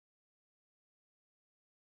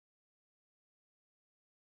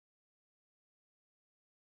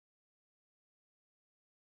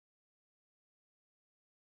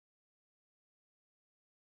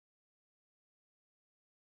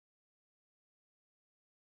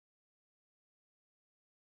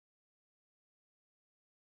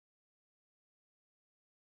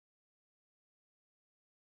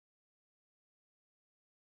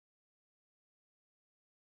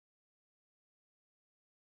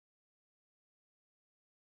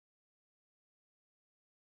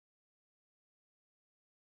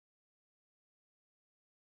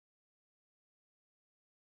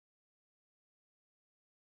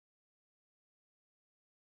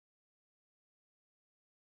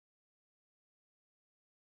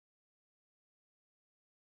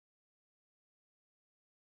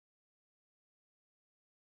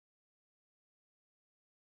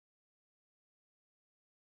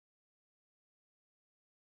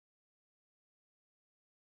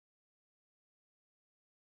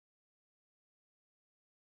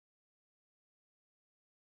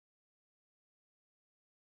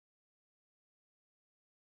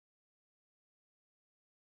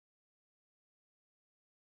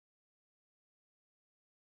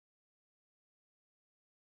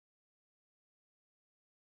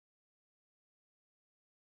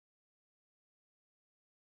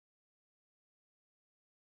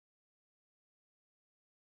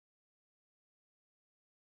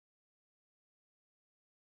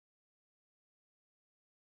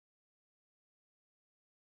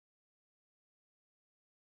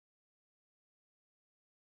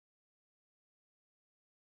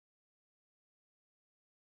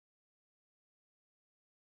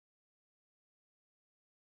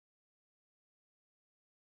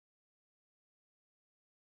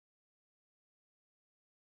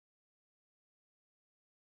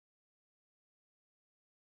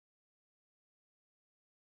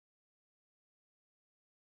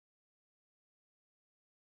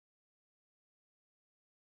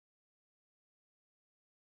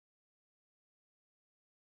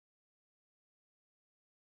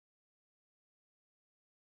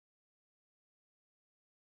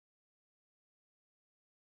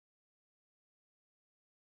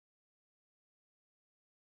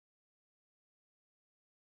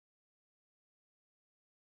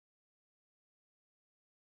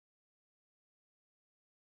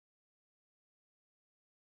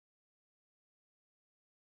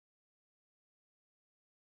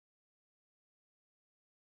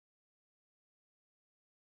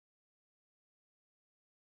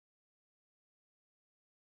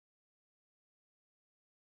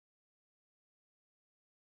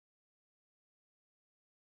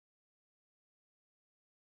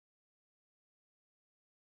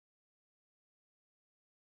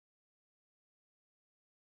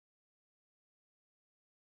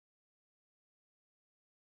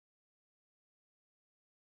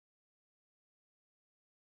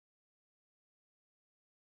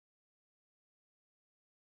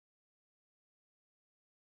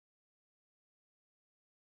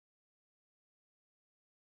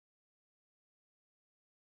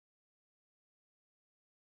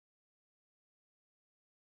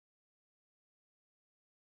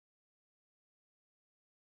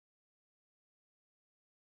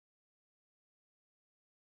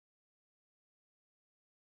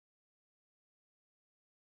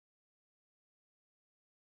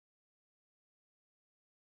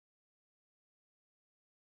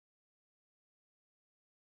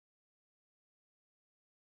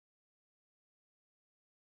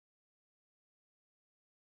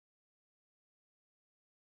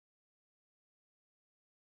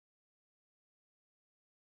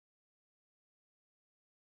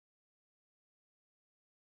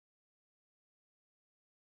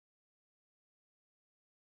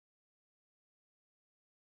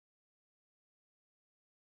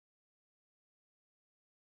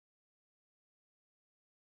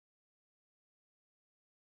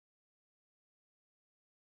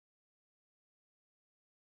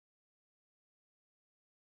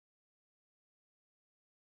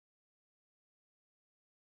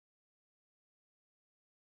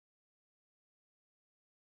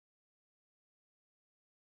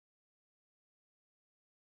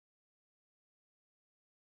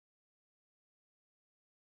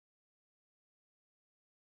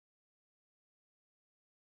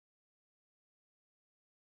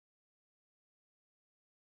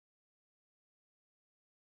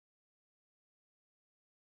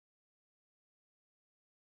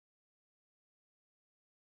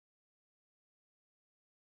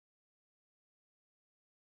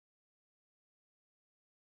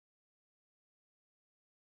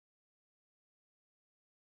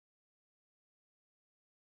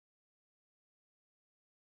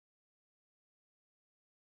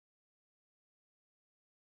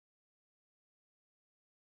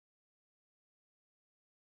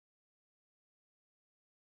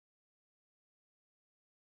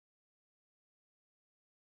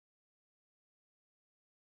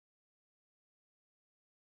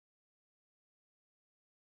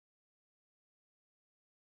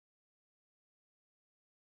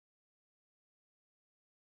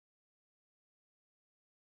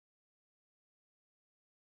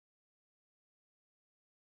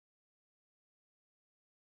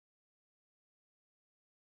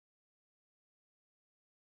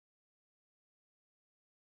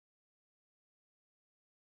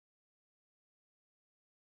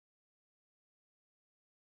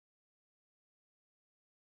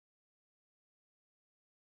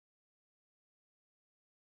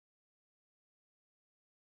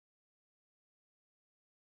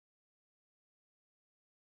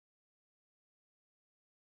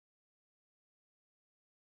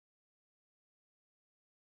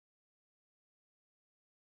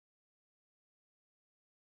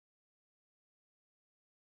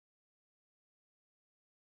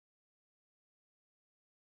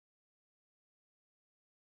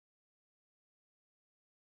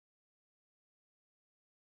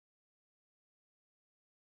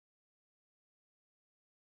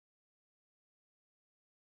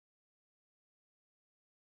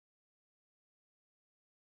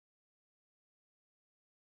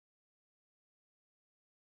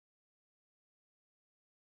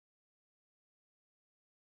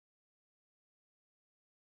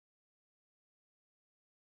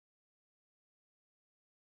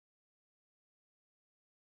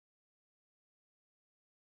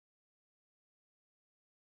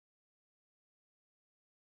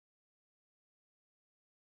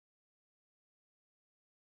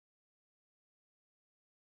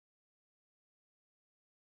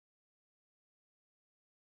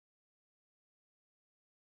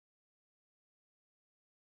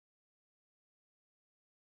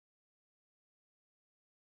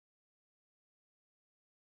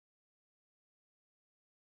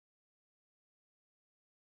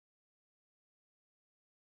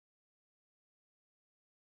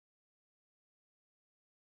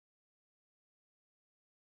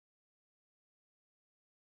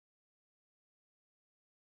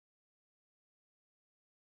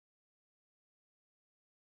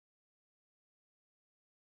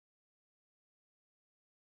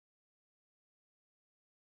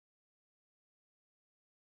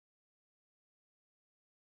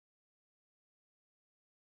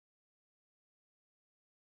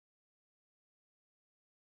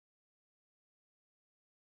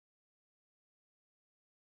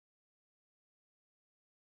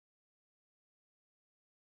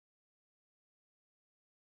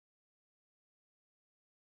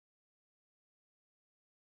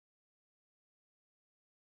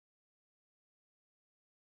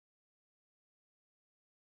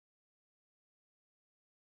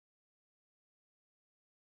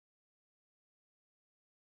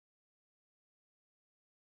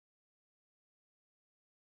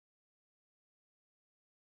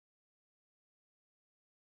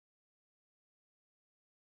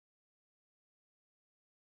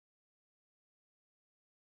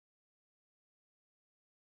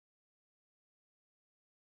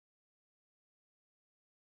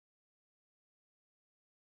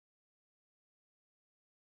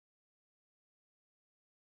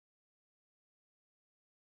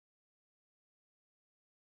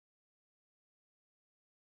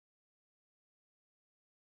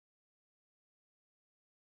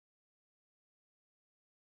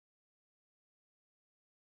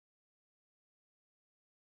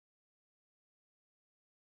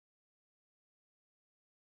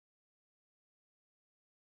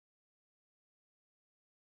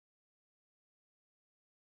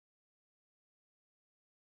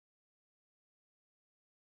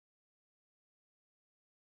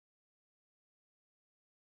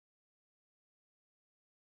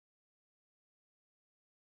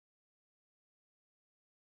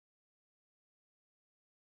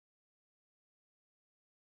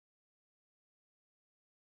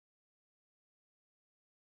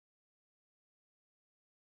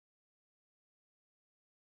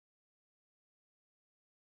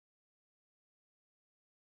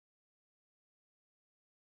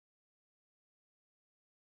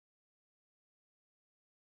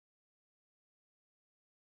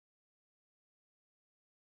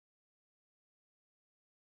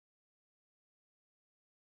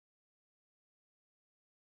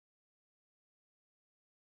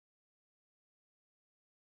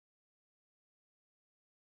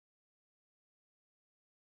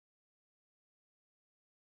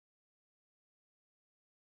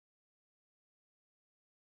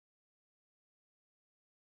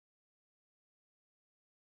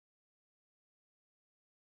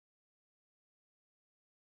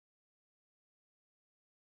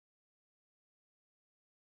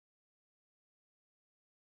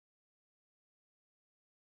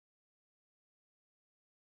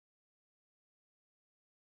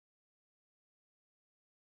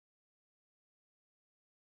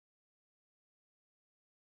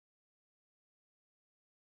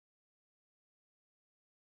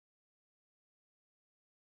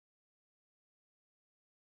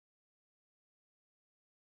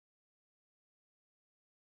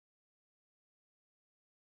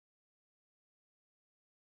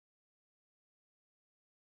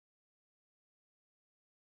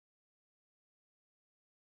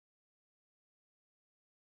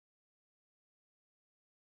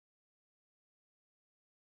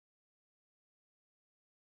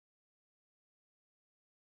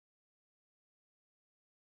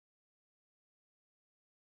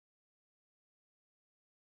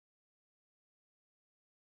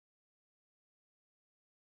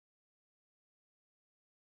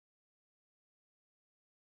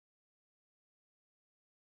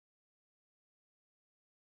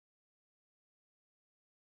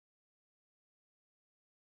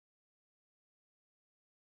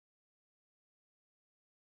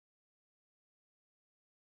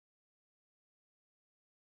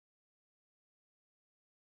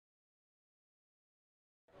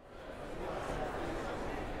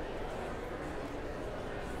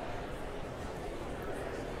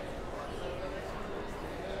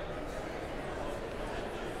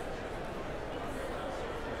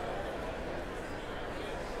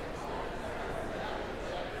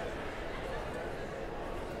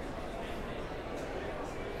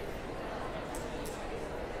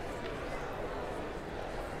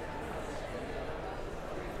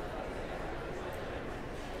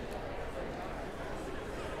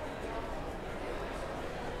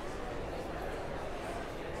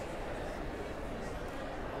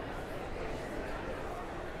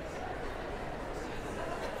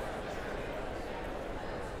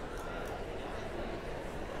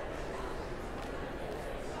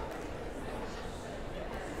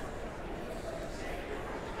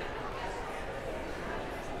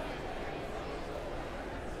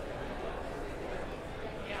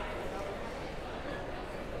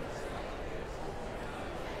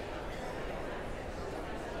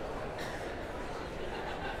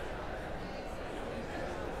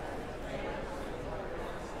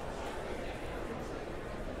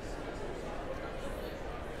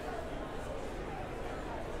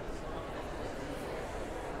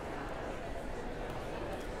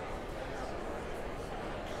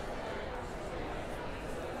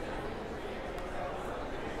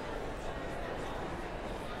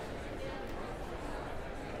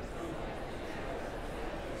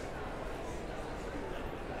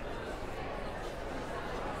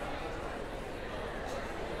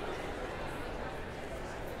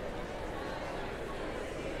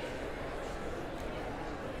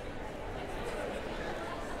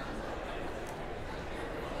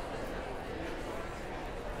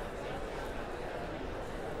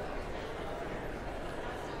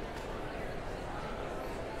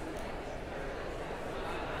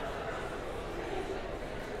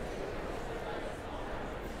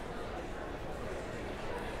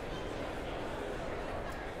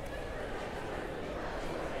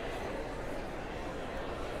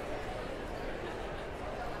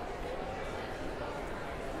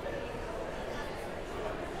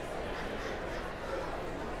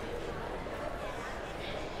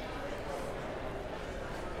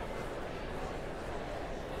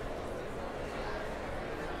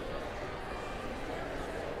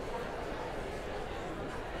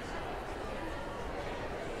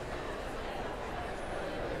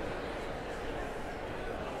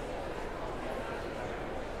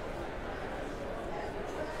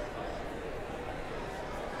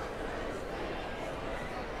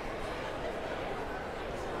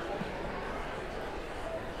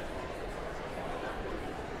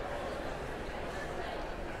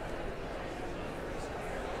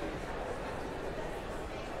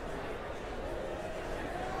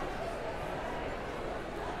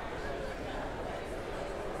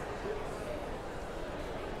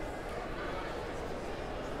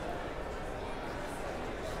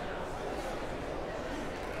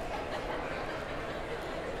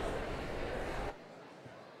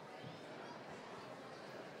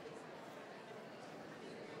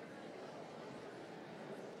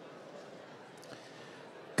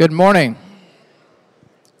Good morning.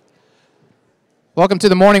 Welcome to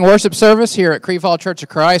the morning worship service here at Creve Hall Church of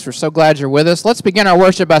Christ. We're so glad you're with us. Let's begin our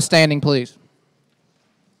worship by standing, please.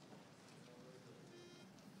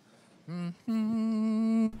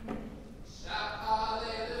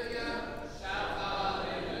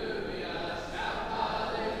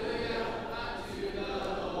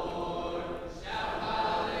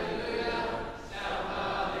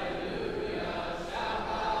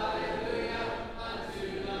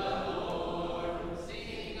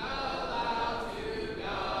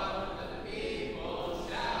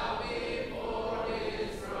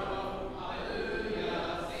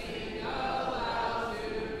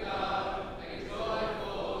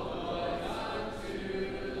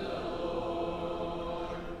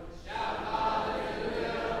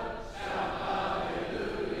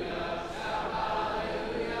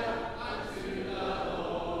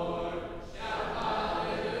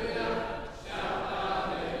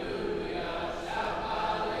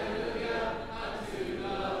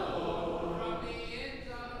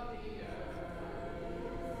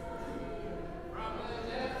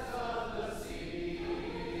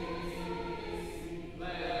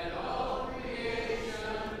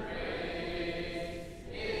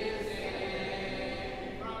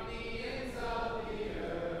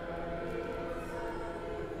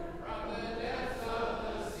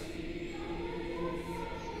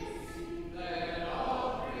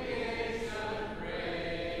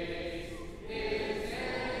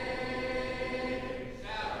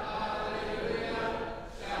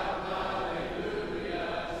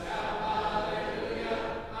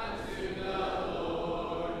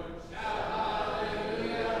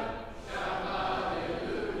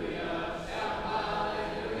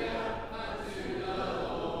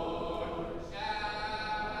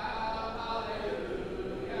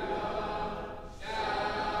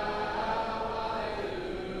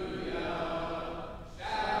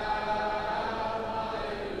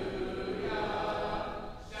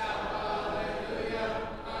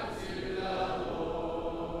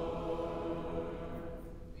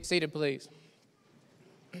 Seated, please.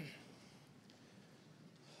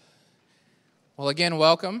 Well, again,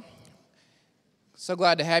 welcome. So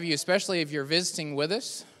glad to have you, especially if you're visiting with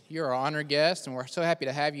us. You're our honored guest, and we're so happy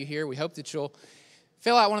to have you here. We hope that you'll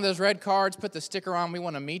fill out one of those red cards, put the sticker on. We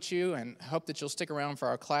want to meet you, and hope that you'll stick around for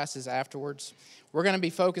our classes afterwards. We're going to be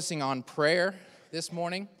focusing on prayer this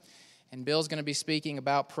morning, and Bill's going to be speaking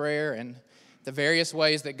about prayer and the various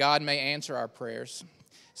ways that God may answer our prayers.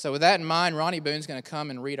 So with that in mind, Ronnie Boone's going to come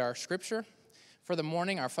and read our scripture for the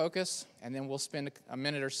morning, our focus, and then we'll spend a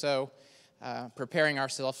minute or so preparing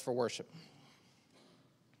ourselves for worship.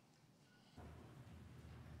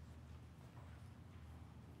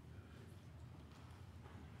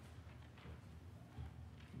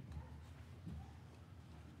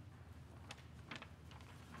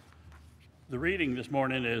 The reading this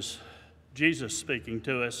morning is Jesus speaking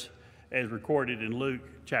to us as recorded in Luke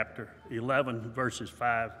chapter 11, verses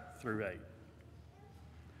 5 through 8.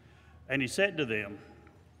 And he said to them,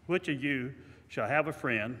 "Which of you shall have a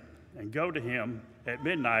friend, and go to him at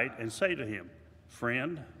midnight, and say to him,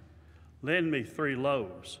 'Friend, lend me 3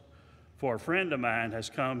 loaves, for a friend of mine has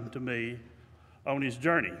come to me on his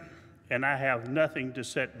journey, and I have nothing to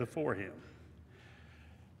set before him?'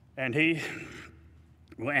 And he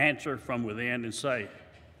will answer from within and say,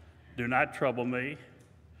 'Do not trouble me.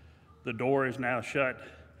 The door is now shut,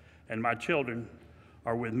 and my children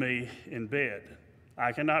are with me in bed.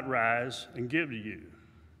 I cannot rise and give to you.'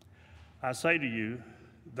 I say to you,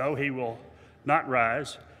 though he will not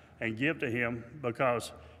rise and give to him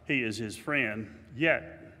because he is his friend,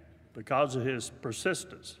 yet because of his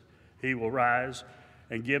persistence, he will rise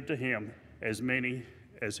and give to him as many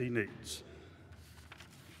as he needs."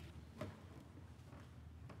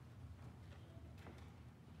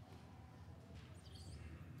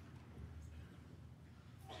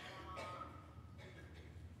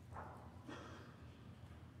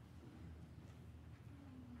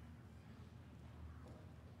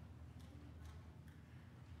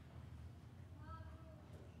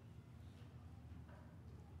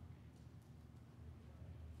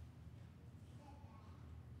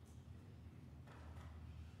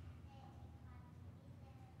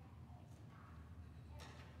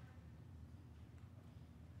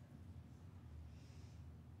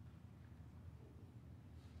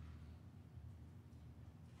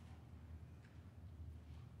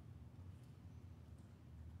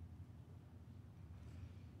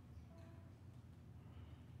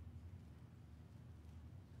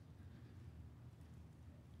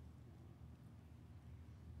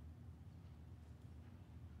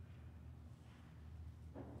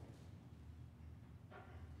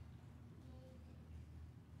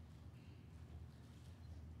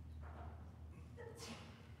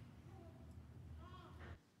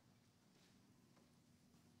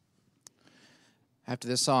 After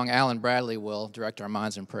this song, Alan Bradley will direct our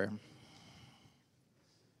minds in prayer.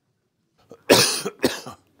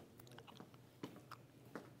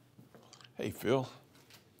 Hey, Phil.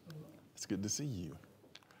 It's good to see you.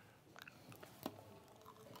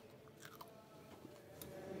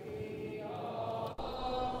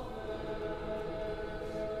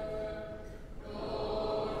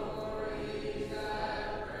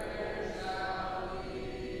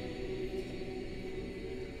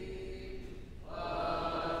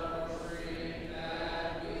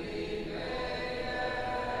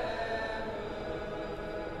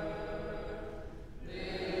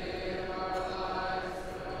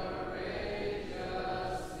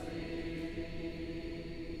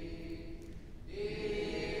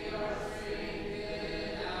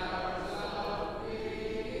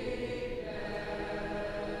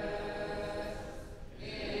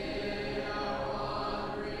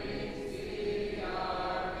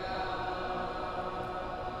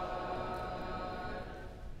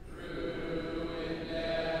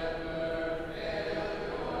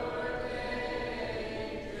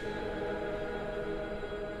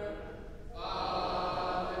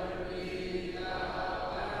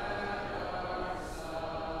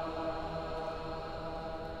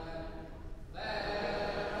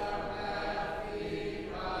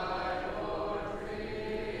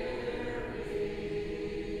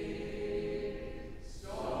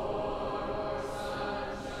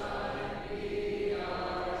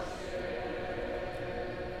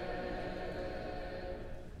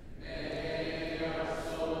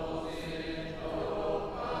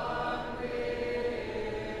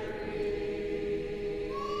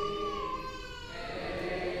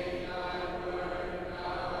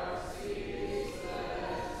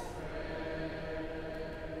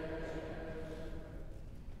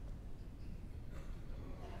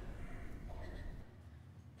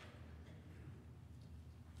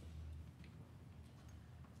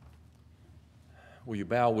 Will you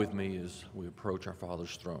bow with me as we approach our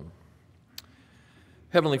Father's throne?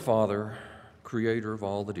 Heavenly Father, Creator of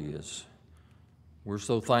all that is, we're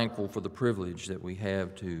so thankful for the privilege that we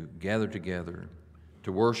have to gather together,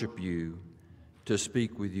 to worship you, to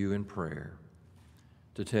speak with you in prayer,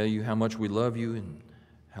 to tell you how much we love you and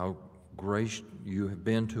how gracious you have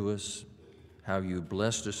been to us, how you have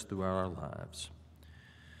blessed us throughout our lives.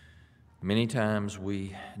 Many times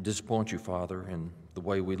we disappoint you, Father, in the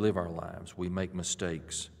way we live our lives. We make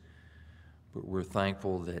mistakes, but we're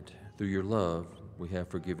thankful that through your love we have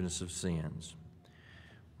forgiveness of sins.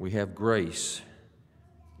 We have grace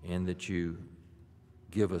in that you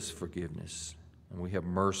give us forgiveness, and we have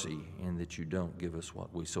mercy in that you don't give us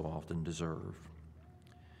what we so often deserve.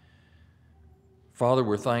 Father,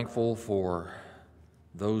 we're thankful for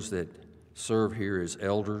those that serve here as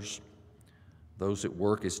elders, those that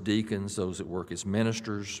work as deacons, those that work as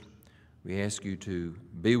ministers. We ask you to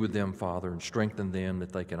be with them, Father, and strengthen them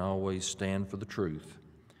that they can always stand for the truth.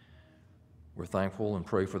 We're thankful and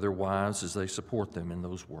pray for their wives as they support them in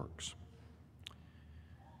those works.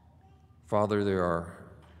 Father, there are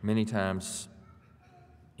many times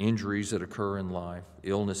injuries that occur in life,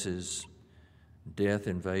 illnesses, death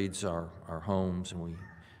invades our homes, and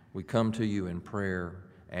we come to you in prayer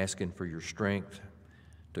asking for your strength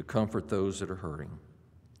to comfort those that are hurting.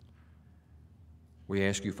 We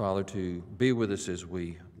ask you, Father, to be with us as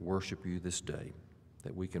we worship you this day,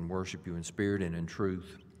 that we can worship you in spirit and in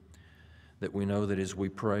truth, that we know that as we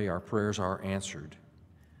pray, our prayers are answered.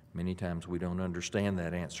 Many times we don't understand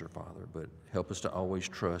that answer, Father, but help us to always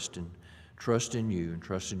trust in you and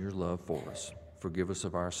trust in your love for us. Forgive us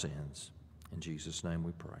of our sins. In Jesus' name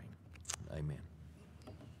we pray. Amen.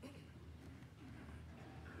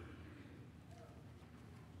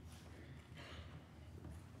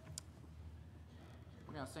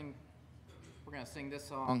 We're going to sing this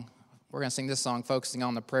song. We're going to sing this song focusing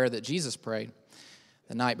on the prayer that Jesus prayed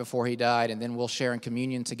the night before he died, and then we'll share in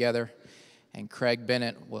communion together, and Craig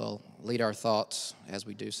Bennett will lead our thoughts as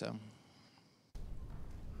we do so.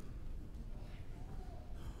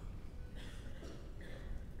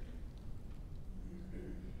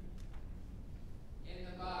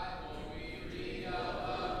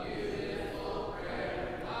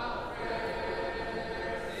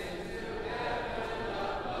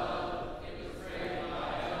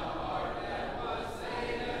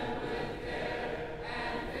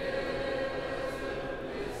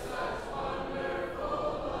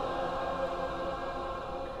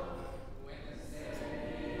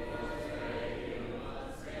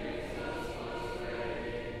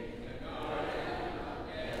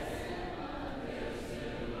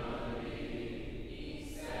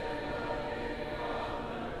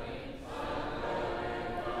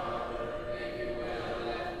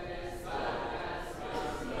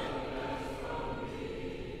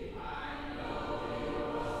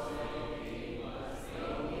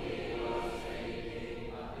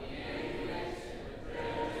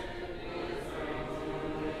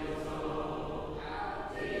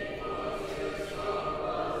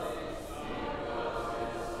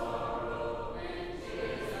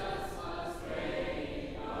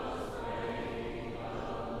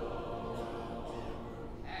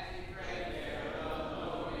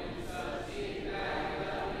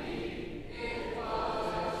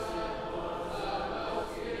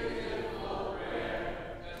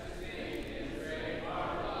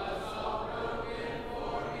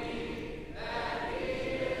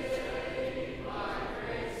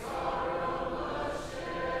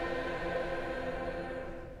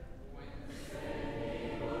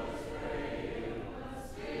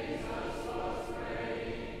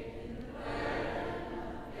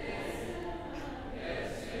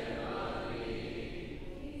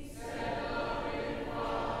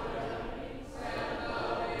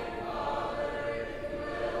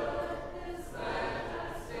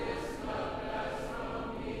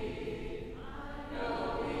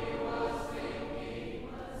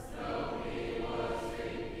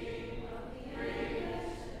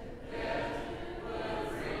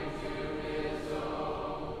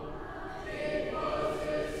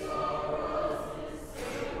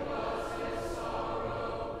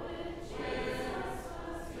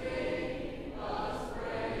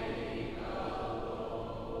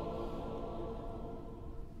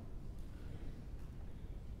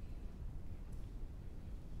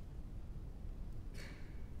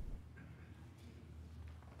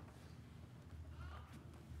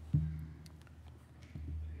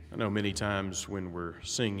 know many times when we're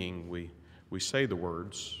singing, we say the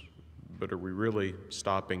words, but are we really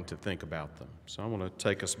stopping to think about them? So I want to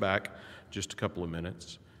take us back just a couple of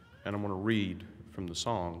minutes, and I want to read from the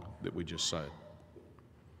song that we just said.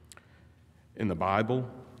 In the Bible,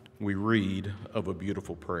 we read of a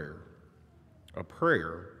beautiful prayer, a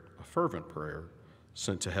fervent prayer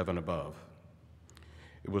sent to heaven above.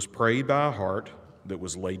 It was prayed by a heart that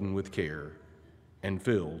was laden with care and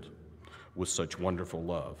filled with such wonderful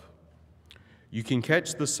love. You can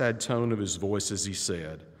catch the sad tone of his voice as he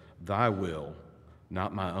said, "Thy will,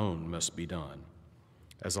 not my own, must be done.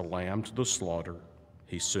 As a lamb to the slaughter,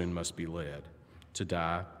 he soon must be led, to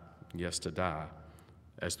die, yes, to die,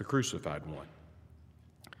 as the crucified one."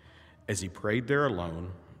 As he prayed there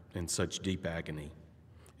alone in such deep agony,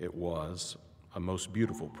 it was a most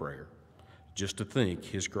beautiful prayer, just to think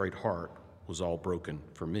his great heart was all broken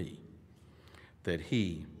for me, that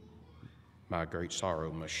he, my great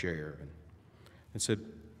sorrow, must share. And said,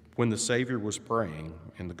 when the Savior was praying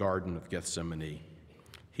in the Garden of Gethsemane,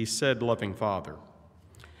 he said, "Loving Father,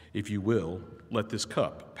 if you will, let this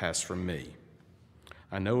cup pass from me."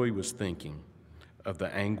 I know he was thinking of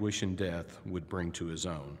the anguish and death would bring to his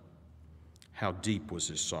own. How deep was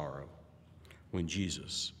his sorrow when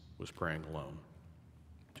Jesus was praying alone.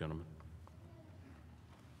 Gentlemen.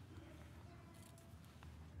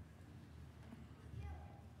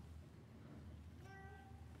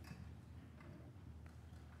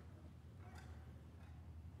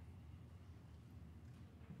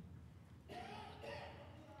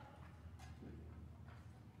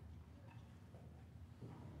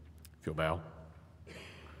 If you'll bow.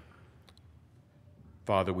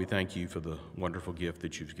 Father, we thank you for the wonderful gift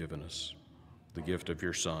that you've given us, the gift of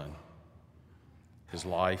your Son, his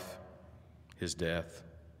life, his death,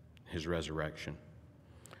 his resurrection,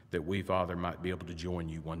 that we, Father, might be able to join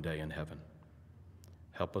you one day in heaven.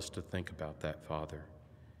 Help us to think about that, Father,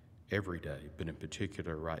 every day, but in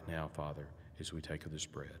particular right now, Father, as we take of this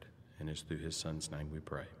bread. And it's through his Son's name we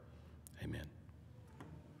pray. Amen.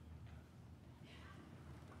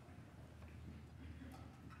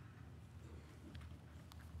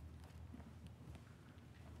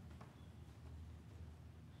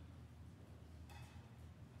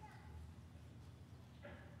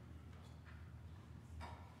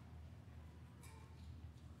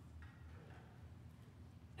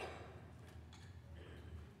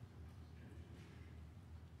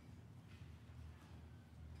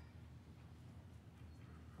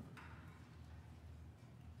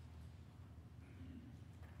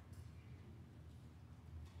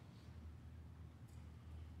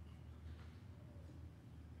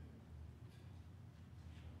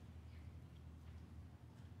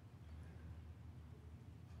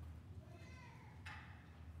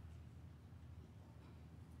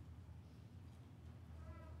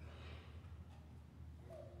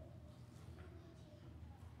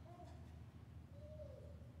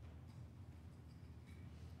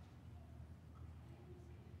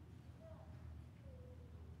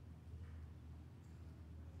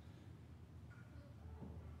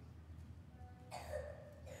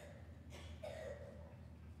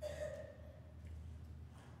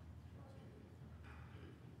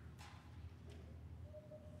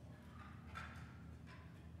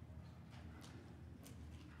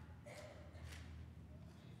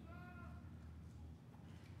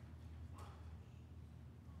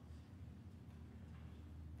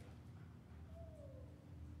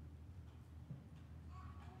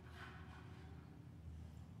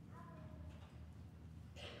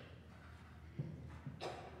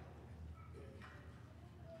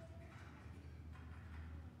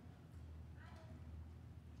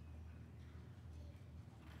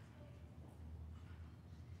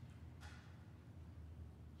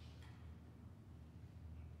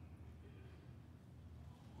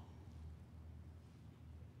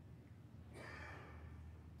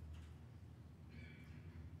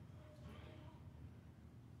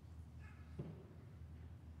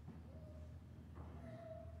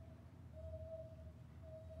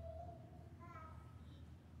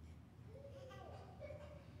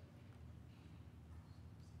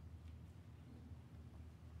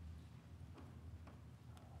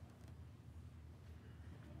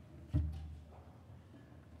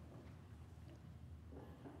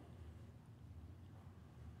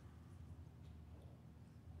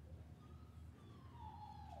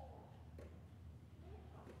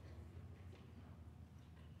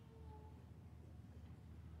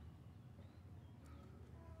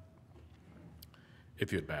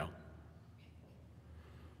 If you'd bow.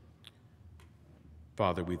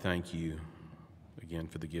 Father, we thank you again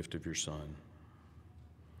for the gift of your Son,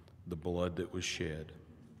 the blood that was shed,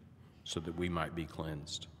 so that we might be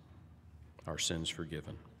cleansed, our sins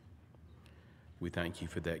forgiven. We thank you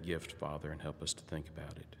for that gift, Father, and help us to think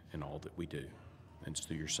about it in all that we do. And it's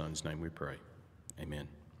through your Son's name we pray. Amen.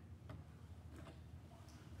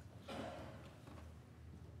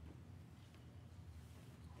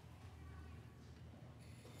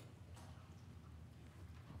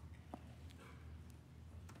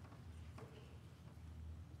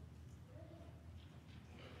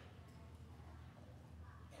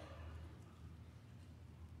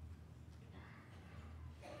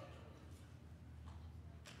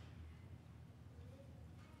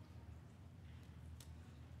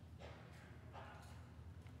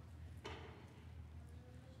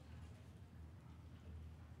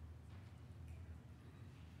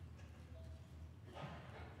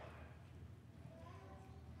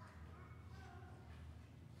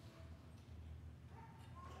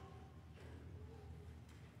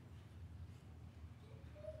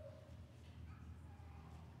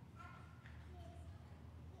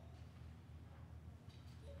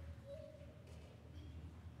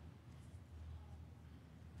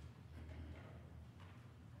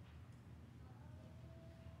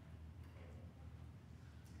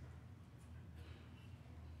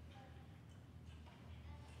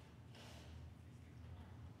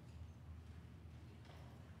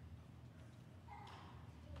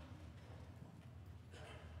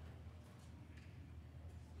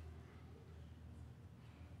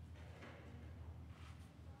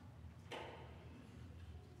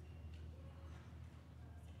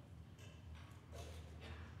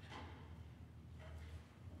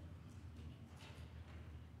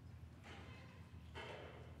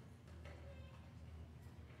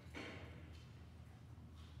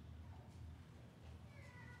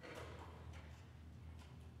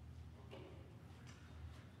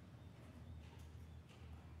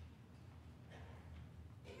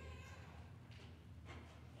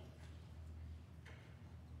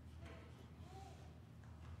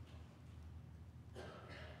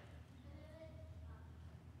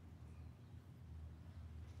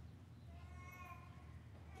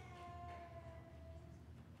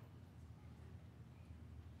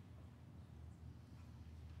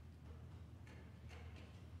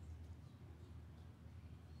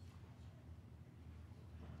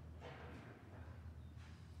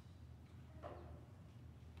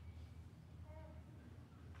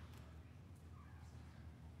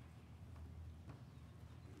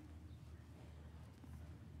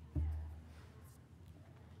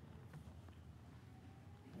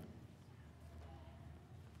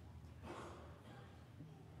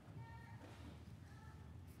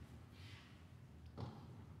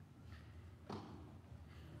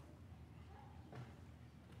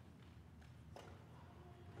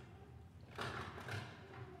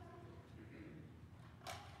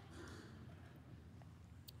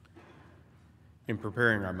 In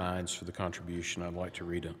preparing our minds for the contribution, I'd like to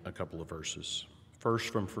read a couple of verses.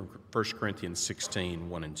 First, from 1 Corinthians 16,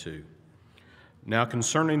 1 and 2. Now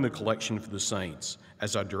concerning the collection for the saints,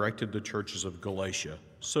 as I directed the churches of Galatia,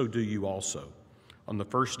 so do you also. On the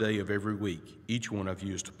first day of every week, each one of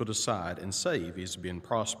you is to put aside and save as being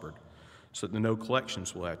prospered, so that no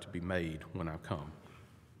collections will have to be made when I come.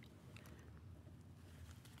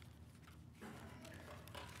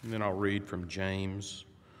 And then I'll read from James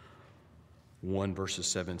 1, verses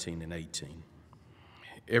 17 and 18.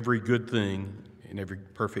 Every good thing and every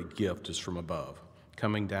perfect gift is from above,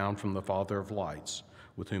 coming down from the Father of lights,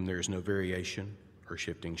 with whom there is no variation or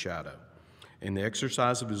shifting shadow. In the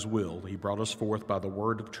exercise of his will, he brought us forth by the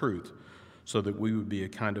word of truth, so that we would be a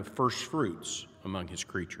kind of first fruits among his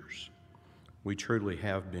creatures. We truly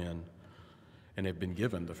have been and have been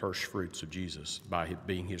given the first fruits of Jesus by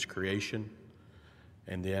being his creation,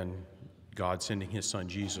 and then God sending his son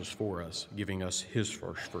Jesus for us, giving us his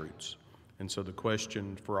first fruits. And so the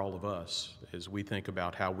question for all of us, as we think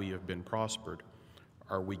about how we have been prospered,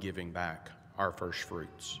 are we giving back our first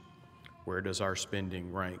fruits? Where does our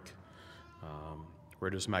spending rank? Where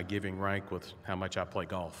does my giving rank with how much I play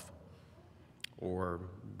golf or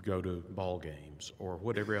go to ball games or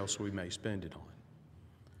whatever else we may spend it on?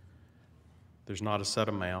 There's not a set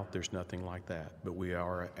amount, there's nothing like that, but we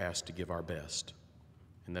are asked to give our best.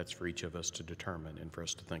 And that's for each of us to determine and for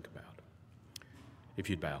us to think about. If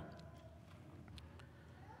you'd bow.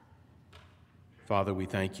 Father, we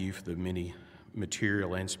thank you for the many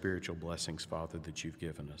material and spiritual blessings, Father, that you've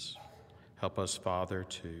given us. Help us, Father,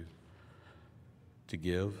 to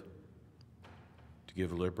give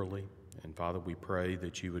liberally. And Father, we pray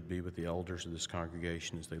that you would be with the elders of this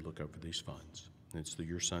congregation as they look over these funds. And it's through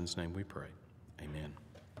your Son's name we pray. Amen.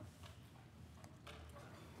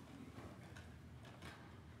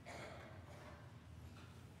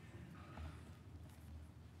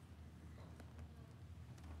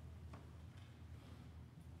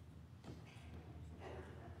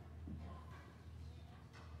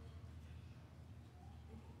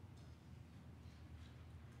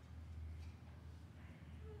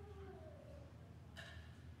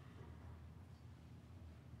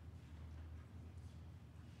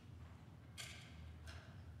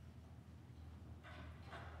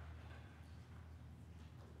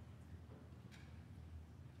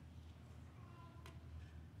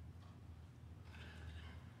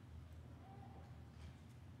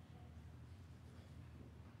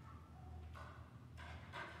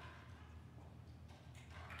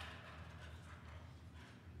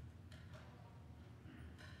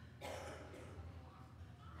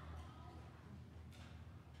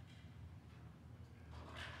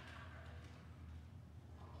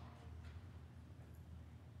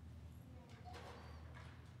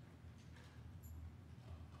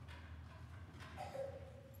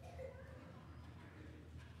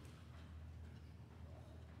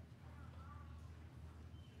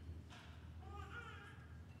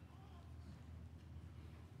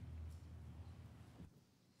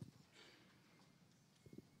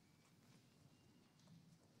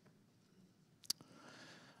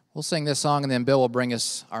 We'll sing this song, and then Bill will bring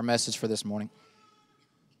us our message for this morning.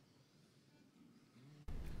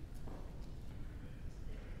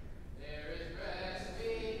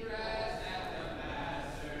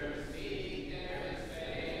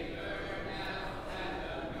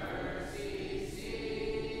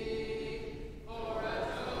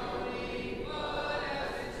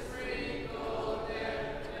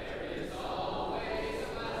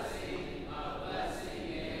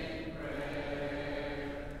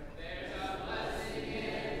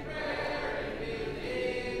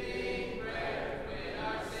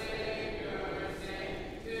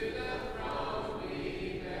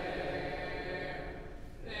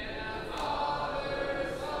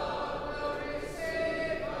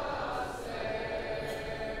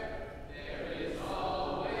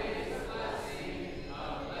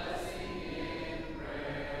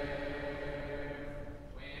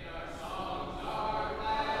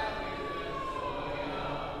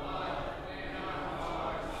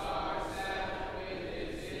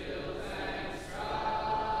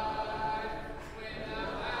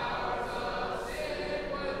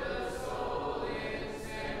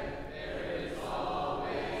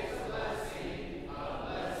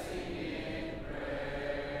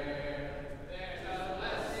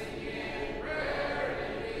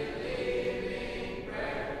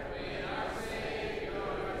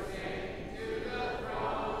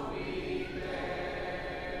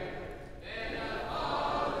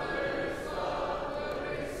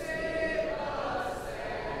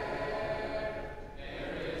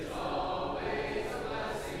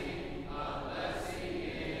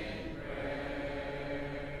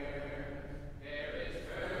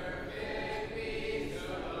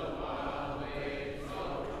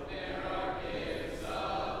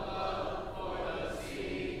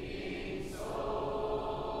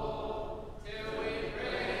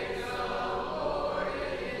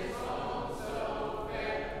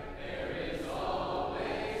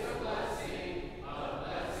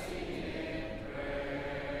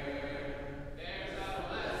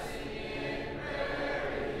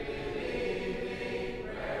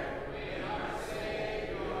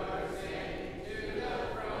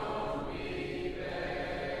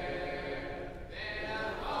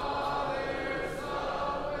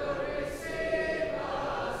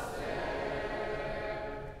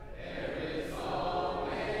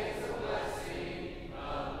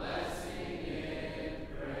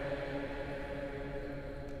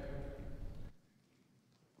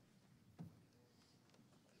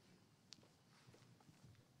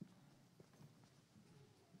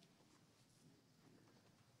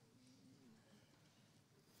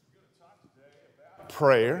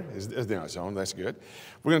 Prayer is now it's on. That's good.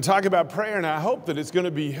 We're going to talk about prayer, and I hope that it's going to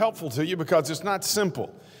be helpful to you because it's not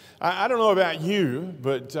simple. I don't know about you,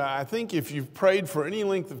 but I think if you've prayed for any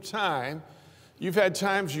length of time, you've had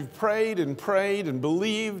times you've prayed and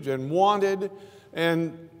believed and wanted,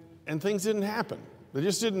 and things didn't happen. They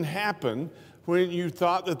just didn't happen when you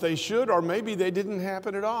thought that they should, or maybe they didn't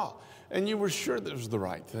happen at all, and you were sure this was the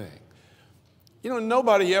right thing. You know,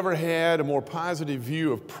 nobody ever had a more positive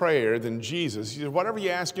view of prayer than Jesus. He said, whatever you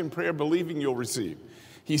ask in prayer, believing you'll receive.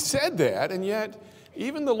 He said that, and yet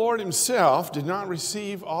even the Lord himself did not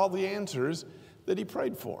receive all the answers that he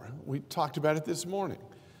prayed for. We talked about it this morning.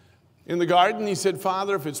 In the garden, he said,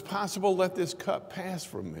 Father, if it's possible, let this cup pass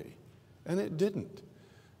from me. And it didn't.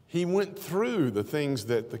 He went through the things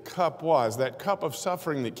that the cup was, that cup of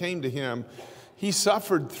suffering that came to him. He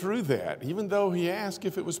suffered through that, even though he asked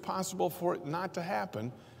if it was possible for it not to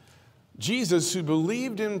happen. Jesus, who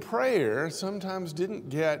believed in prayer, sometimes didn't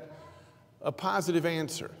get a positive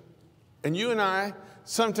answer. And you and I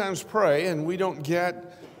sometimes pray and we don't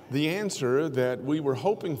get the answer that we were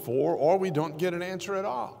hoping for, or we don't get an answer at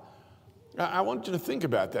all. I want you to think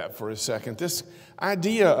about that for a second. This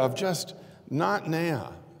idea of just not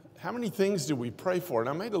now. How many things do we pray for? And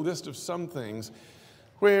I made a list of some things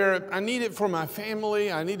where I need it for my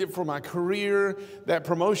family, I need it for my career, that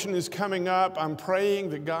promotion is coming up, I'm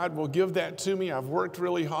praying that God will give that to me. I've worked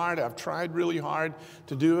really hard, I've tried really hard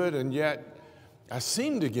to do it, and yet I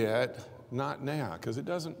seem to get not now, because it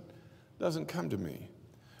doesn't come to me.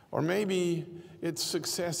 Or maybe it's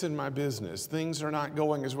success in my business. Things are not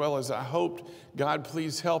going as well as I hoped. God,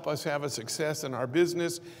 please help us have a success in our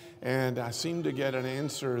business. And I seem to get an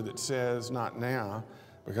answer that says not now,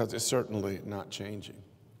 because it's certainly not changing.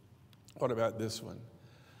 What about this one?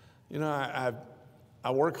 You know,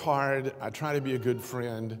 I work hard, I try to be a good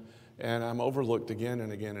friend, and I'm overlooked again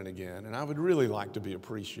and again and again. And I would really like to be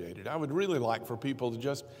appreciated. I would really like for people to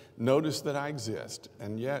just notice that I exist.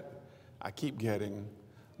 And yet, I keep getting,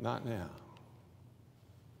 not now.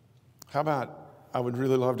 How about I would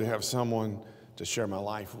really love to have someone to share my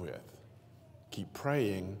life with. Keep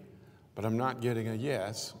praying, but I'm not getting a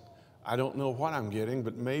yes. I don't know what I'm getting,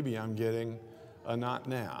 but maybe I'm getting a not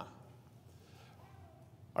now.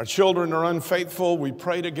 Our children are unfaithful. We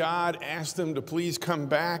pray to God, ask them to please come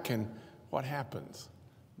back, and what happens?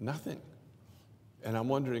 Nothing. And I'm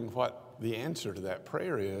wondering what the answer to that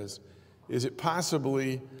prayer is. Is it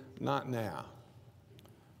possibly not now?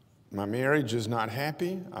 My marriage is not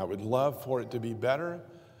happy. I would love for it to be better.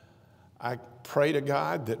 I pray to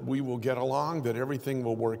God that we will get along, that everything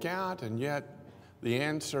will work out, and yet the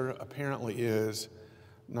answer apparently is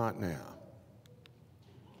not now.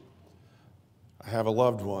 I have a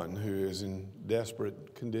loved one who is in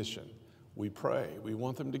desperate condition. We pray. We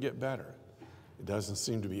want them to get better. It doesn't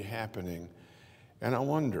seem to be happening. And I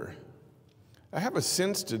wonder, I have a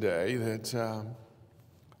sense today that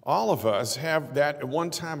all of us have that at one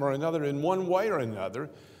time or another, in one way or another,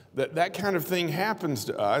 that kind of thing happens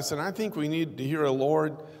to us. And I think we need to hear a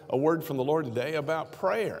word from the Lord today about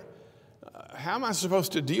prayer. How am I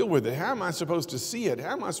supposed to deal with it? How am I supposed to see it?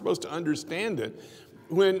 How am I supposed to understand it?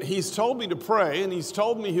 When He's told me to pray and He's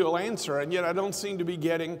told me He'll answer, and yet I don't seem to be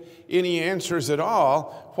getting any answers at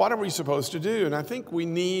all, what are we supposed to do? And I think we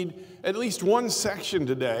need at least one section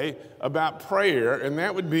today about prayer, and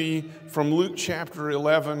that would be from Luke chapter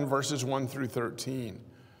 11, verses 1 through 13.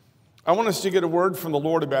 I want us to get a word from the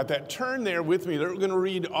Lord about that. Turn there with me. We're going to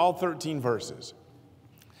read all 13 verses.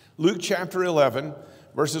 Luke chapter 11,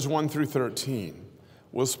 verses 1 through 13.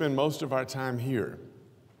 We'll spend most of our time here.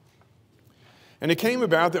 And it came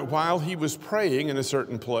about that while he was praying in a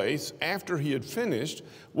certain place, after he had finished,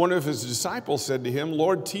 one of his disciples said to him,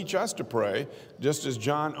 Lord, teach us to pray, just as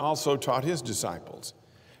John also taught his disciples.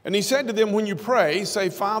 And he said to them, when you pray, say,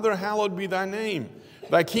 Father, hallowed be thy name.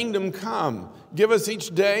 Thy kingdom come. Give us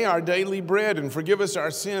each day our daily bread, and forgive us our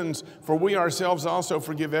sins, for we ourselves also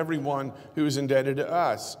forgive everyone who is indebted to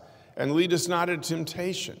us. And lead us not into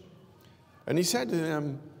temptation. And he said to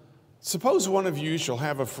them, suppose one of you shall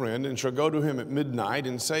have a friend and shall go to him at midnight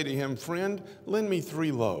and say to him, Friend, lend me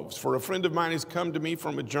 3 loaves, for a friend of mine has come to me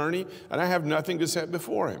from a journey, and I have nothing to set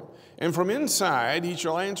before him. And from inside he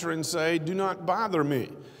shall answer and say, Do not bother me.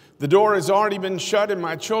 The door has already been shut, and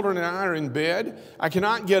my children and I are in bed. I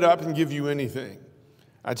cannot get up and give you anything.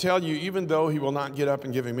 I tell you, even though he will not get up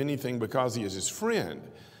and give him anything because he is his friend,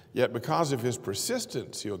 yet because of his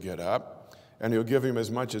persistence he'll get up, and he'll give him as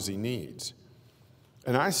much as he needs.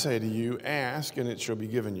 And I say to you, ask, and it shall be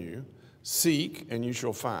given you. Seek, and you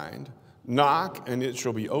shall find. Knock, and it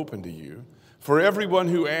shall be opened to you. For everyone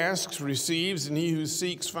who asks receives, and he who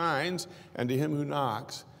seeks finds, and to him who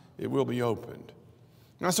knocks it will be opened.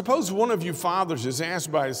 Now suppose one of you fathers is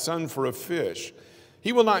asked by his son for a fish.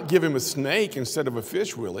 He will not give him a snake instead of a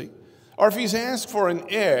fish, will he? Or if he's asked for an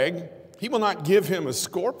egg, he will not give him a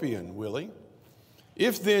scorpion, will he?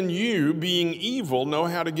 If then you, being evil, know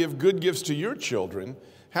how to give good gifts to your children,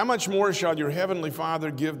 how much more shall your heavenly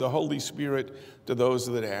Father give the Holy Spirit to those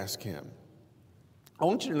that ask him? I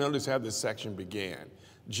want you to notice how this section began.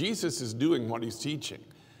 Jesus is doing what he's teaching.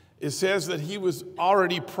 It says that he was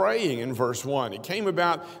already praying in verse 1. It came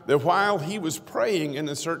about that while he was praying in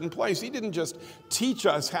a certain place, he didn't just teach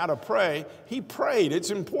us how to pray, he prayed.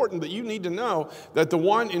 It's important that you need to know that the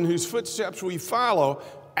one in whose footsteps we follow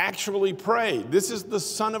actually prayed. This is the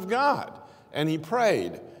Son of God, and he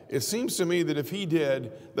prayed. It seems to me that if he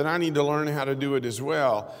did, then I need to learn how to do it as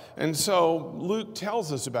well. And so Luke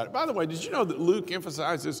tells us about it. By the way, did you know that Luke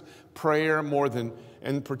emphasizes prayer more than,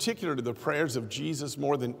 in particular to the prayers of Jesus,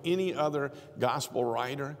 more than any other gospel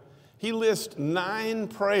writer? He lists 9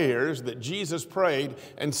 prayers that Jesus prayed,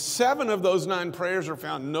 and 7 of those 9 prayers are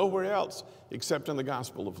found nowhere else except in the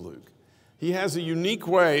Gospel of Luke. He has a unique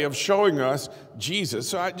way of showing us Jesus.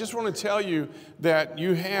 So I just want to tell you that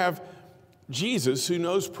you have Jesus who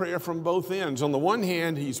knows prayer from both ends. On the one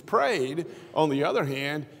hand, he's prayed. On the other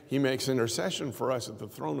hand, he makes intercession for us at the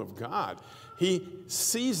throne of God. He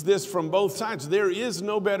sees this from both sides. There is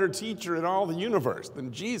no better teacher in all the universe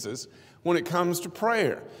than Jesus when it comes to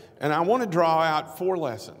prayer. And I want to draw out 4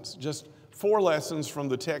 lessons, just 4 lessons from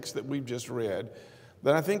the text that we've just read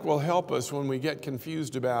that I think will help us when we get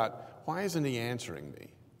confused about why isn't he answering me?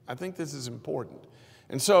 I think this is important.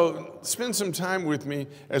 And so spend some time with me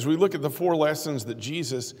as we look at the 4 lessons that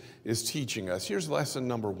Jesus is teaching us. Here's lesson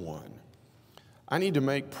number 1. I need to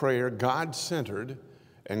make prayer God-centered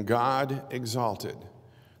and God-exalted.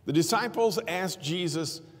 The disciples asked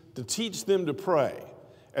Jesus to teach them to pray.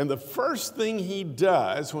 And the first thing he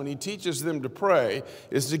does when he teaches them to pray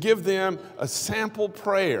is to give them a sample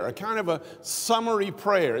prayer, a kind of a summary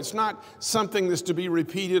prayer. It's not something that's to be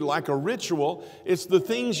repeated like a ritual. It's the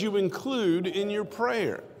things you include in your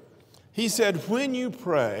prayer. He said, when you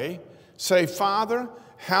pray, say, Father,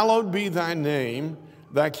 hallowed be thy name,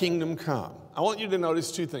 thy kingdom come. I want you to notice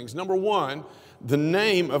two things. Number one, the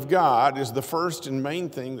name of God is the first and main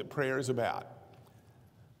thing that prayer is about.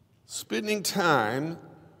 Spending time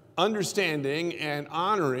understanding and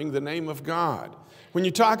honoring the name of God. When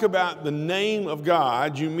you talk about the name of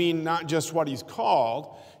God, you mean not just what he's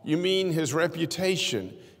called, you mean his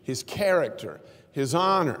reputation, his character, his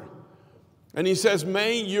honor. And he says,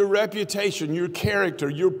 may your reputation, your character,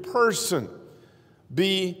 your person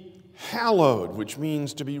be hallowed, which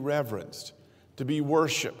means to be reverenced, to be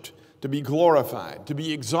worshiped, to be glorified, to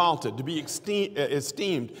be exalted, to be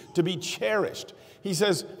esteemed, to be cherished. He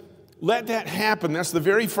says, let that happen. That's the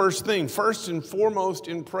very first thing. First and foremost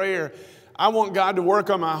in prayer, I want God to work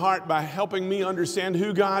on my heart by helping me understand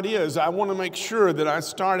who God is. I want to make sure that I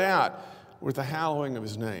start out with the hallowing of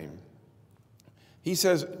his name. He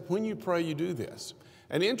says, when you pray, you do this.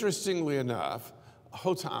 And interestingly enough,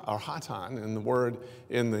 hatan, in the word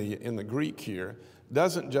in the Greek here,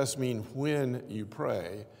 doesn't just mean when you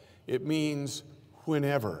pray. It means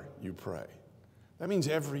whenever you pray. That means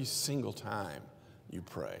every single time you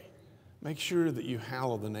pray. Make sure that you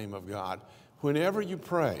hallow the name of God whenever you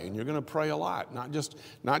pray, and you're going to pray a lot, not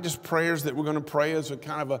just prayers that we're going to pray as a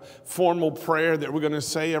kind of a formal prayer that we're going to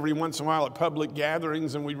say every once in a while at public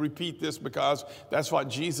gatherings, and we repeat this because that's what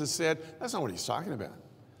Jesus said. That's not what he's talking about.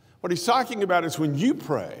 What he's talking about is when you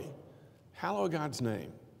pray, hallow God's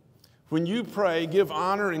name. When you pray, give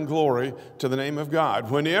honor and glory to the name of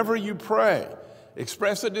God. Whenever you pray,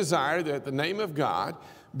 express a desire that the name of God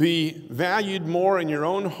be valued more in your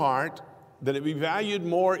own heart, that it be valued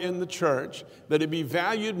more in the church, that it be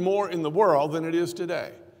valued more in the world than it is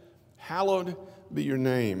today. Hallowed be your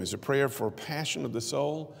name is a prayer for passion of the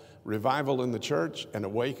soul, revival in the church, and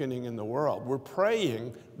awakening in the world. We're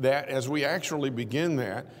praying that as we actually begin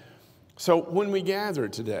that. So when we gather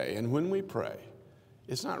today and when we pray,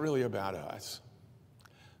 it's not really about us.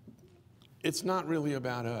 It's not really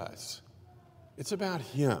about us. It's about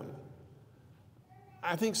him.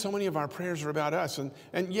 I think so many of our prayers are about us.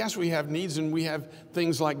 And yes, we have needs, and we have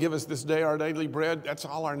things like give us this day our daily bread. That's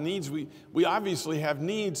all our needs. We obviously have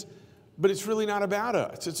needs, but it's really not about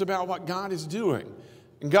us. It's about what God is doing.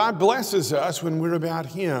 And God blesses us when we're about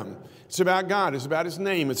him. It's about God. It's about his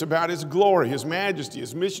name. It's about his glory, his majesty,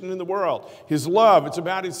 his mission in the world, his love. It's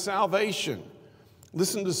about his salvation.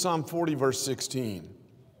 Listen to Psalm 40, verse 16.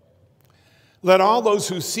 Let all those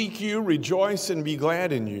who seek you rejoice and be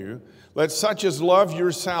glad in you. Let such as love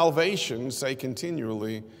your salvation say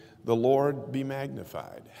continually, the Lord be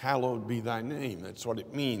magnified. Hallowed be thy name. That's what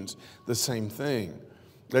it means, the same thing.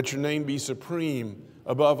 Let your name be supreme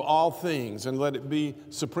above all things, and let it be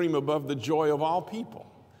supreme above the joy of all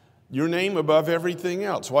people. Your name above everything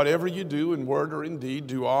else. Whatever you do in word or in deed,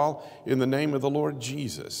 do all in the name of the Lord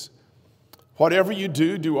Jesus. Whatever you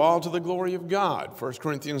do, do all to the glory of God. 1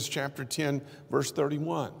 Corinthians chapter 10, verse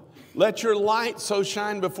 31. Let your light so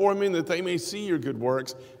shine before men that they may see your good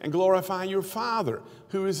works and glorify your Father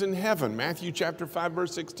who is in heaven. Matthew chapter 5,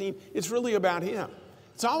 verse 16. It's really about him.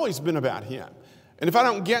 It's always been about him. And if I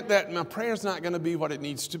don't get that, my prayer's not going to be what it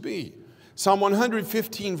needs to be. Psalm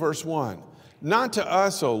 115, verse 1. Not to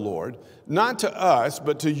us, O Lord, not to us,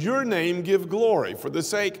 but to your name give glory for the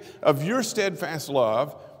sake of your steadfast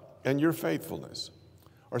love and your faithfulness.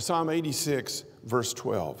 Or Psalm 86, verse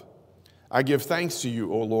 12. I give thanks to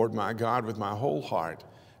you, O Lord my God, with my whole heart,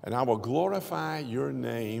 and I will glorify your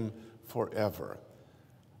name forever.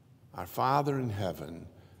 Our Father in heaven,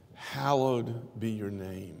 hallowed be your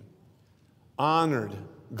name. Honored,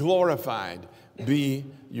 glorified be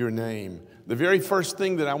your name. The very first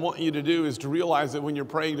thing that I want you to do is to realize that when you're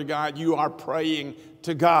praying to God, you are praying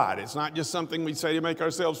to God. It's not just something we say to make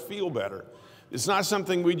ourselves feel better. It's not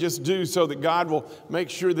something we just do so that God will make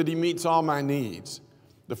sure that he meets all my needs.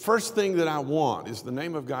 The first thing that I want is the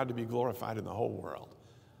name of God to be glorified in the whole world.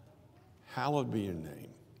 Hallowed be your name.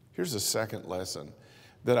 Here's a second lesson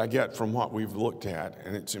that I get from what we've looked at,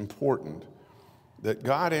 and it's important, that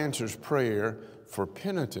God answers prayer for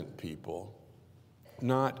penitent people,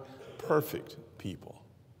 not perfect people.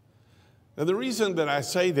 Now, the reason that I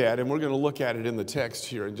say that, and we're going to look at it in the text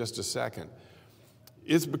here in just a second,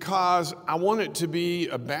 is because I want it to be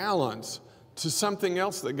a balance to something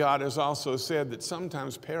else that God has also said that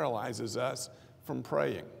sometimes paralyzes us from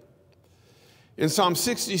praying. In Psalm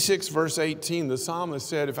 66, verse 18, the psalmist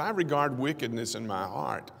said, if I regard wickedness in my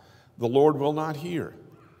heart, the Lord will not hear.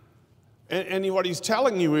 And what he's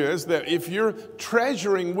telling you is that if you're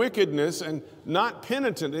treasuring wickedness and not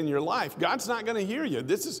penitent in your life, God's not going to hear you.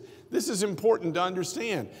 This is important to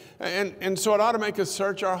understand. And so it ought to make us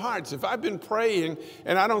search our hearts. If I've been praying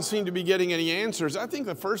and I don't seem to be getting any answers, I think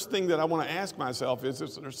the first thing that I want to ask myself is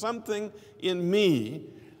there something in me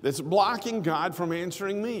that's blocking God from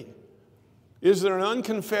answering me? Is there an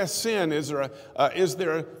unconfessed sin? Is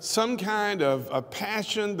there some kind of a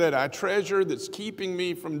passion that I treasure that's keeping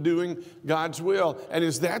me from doing God's will? And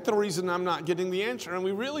is that the reason I'm not getting the answer? And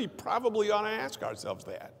we really probably ought to ask ourselves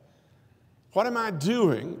that. What am I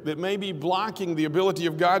doing that may be blocking the ability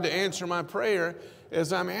of God to answer my prayer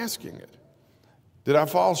as I'm asking it? Did I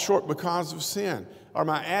fall short because of sin? Are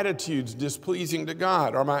my attitudes displeasing to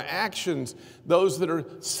God? Are my actions those that are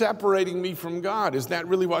separating me from God? Is that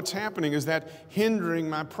really what's happening? Is that hindering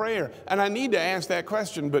my prayer? And I need to ask that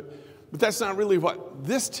question, but that's not really what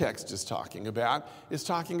this text is talking about. It's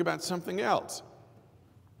talking about something else.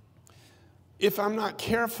 If I'm not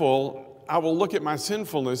careful, I will look at my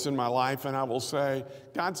sinfulness in my life and I will say,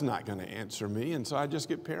 God's not going to answer me, and so I just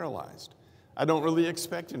get paralyzed. I don't really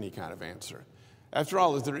expect any kind of answer. After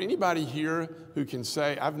all, is there anybody here who can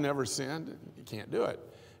say, I've never sinned? You can't do it.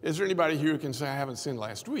 Is there anybody here who can say, I haven't sinned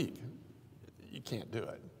last week? You can't do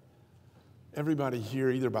it. Everybody here,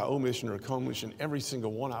 either by omission or commission, every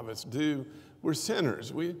single one of us do. We're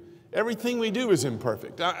sinners. Everything we do is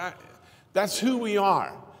imperfect. That's who we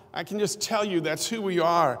are. I can just tell you that's who we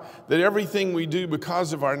are, that everything we do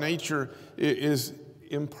because of our nature is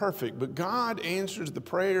imperfect. But God answers the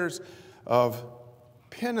prayers of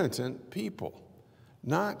penitent people,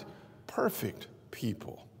 not perfect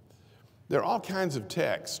people. There are all kinds of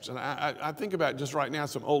texts, and I think about just right now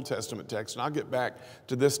some Old Testament texts, and I'll get back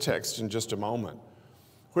to this text in just a moment,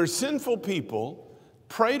 where sinful people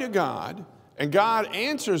pray to God, and God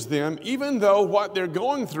answers them even though what they're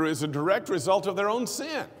going through is a direct result of their own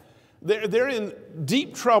sin. They're in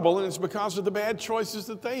deep trouble, and it's because of the bad choices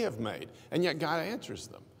that they have made, and yet God answers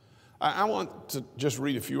them. I want to just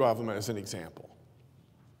read a few of them as an example.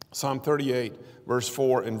 Psalm 38, verse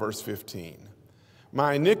 4 and verse 15.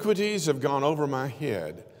 My iniquities have gone over my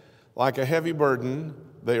head. Like a heavy burden,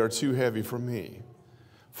 they are too heavy for me.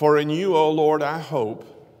 For in you, O Lord, I hope.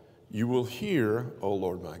 You will hear, O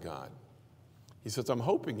Lord my God. He says, I'm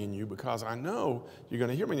hoping in you because I know you're going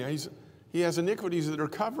to hear me. Now, he has iniquities that are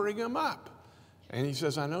covering him up. And he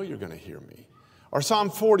says, I know you're going to hear me. Or Psalm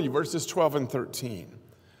 40, verses 12 and 13.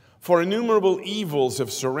 For innumerable evils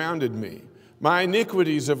have surrounded me. My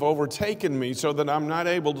iniquities have overtaken me so that I'm not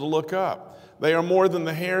able to look up. They are more than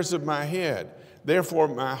the hairs of my head. Therefore,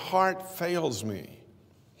 my heart fails me.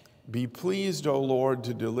 Be pleased, O Lord,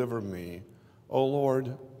 to deliver me. O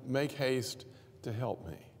Lord, make haste to help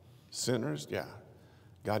me. Sinners, yeah.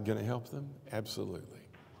 God going to help them? Absolutely.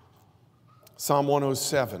 Psalm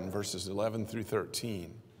 107, verses 11 through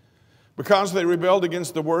 13. Because they rebelled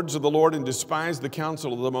against the words of the Lord and despised the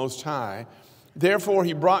counsel of the Most High, therefore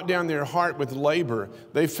he brought down their heart with labor.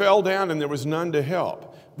 They fell down and there was none to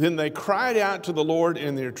help. Then they cried out to the Lord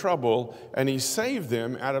in their trouble, and he saved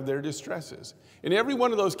them out of their distresses. In every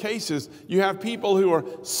one of those cases, you have people who are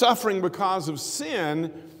suffering because of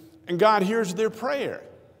sin, and God hears their prayer.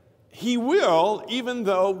 He will, even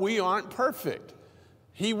though we aren't perfect.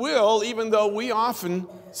 He will, even though we often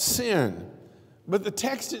sin. But the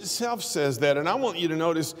text itself says that, and I want you to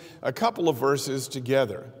notice a couple of verses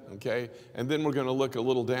together, okay? And then we're going to look a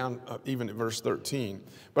little down, even at verse 13.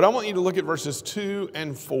 But I want you to look at verses 2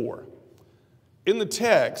 and 4. In the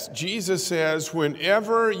text, Jesus says,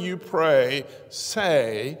 whenever you pray,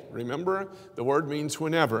 say, remember, the word means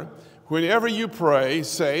whenever. Whenever you pray,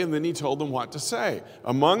 say, and then he told them what to say.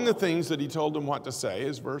 Among the things that he told them what to say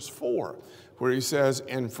is verse 4, where he says,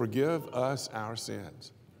 and forgive us our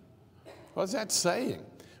sins. What's that saying?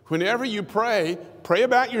 Whenever you pray, pray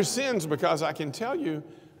about your sins, because I can tell you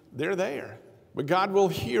they're there, but God will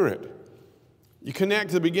hear it. You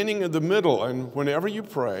connect the beginning and the middle, and whenever you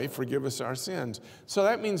pray, forgive us our sins. So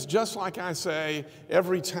that means just like I say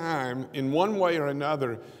every time, in one way or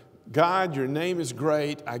another, God, your name is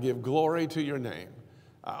great, I give glory to your name.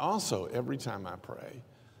 I also, every time I pray,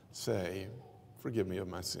 say, forgive me of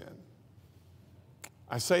my sin.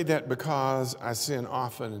 I say that because I sin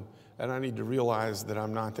often, and I need to realize that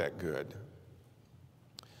I'm not that good.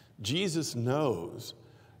 Jesus knows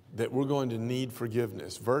that we're going to need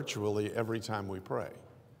forgiveness virtually every time we pray.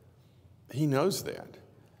 He knows that.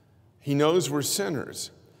 He knows we're sinners.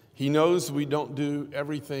 He knows we don't do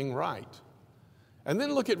everything right. And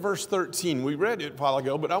then look at verse 13. We read it a while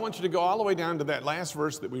ago, but I want you to go all the way down to that last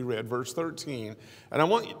verse that we read, verse 13. And I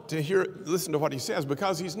want you to listen to what he says,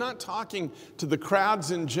 because he's not talking to the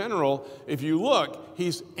crowds in general. If you look,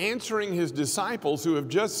 he's answering his disciples who have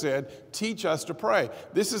just said, teach us to pray.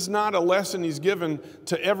 This is not a lesson he's given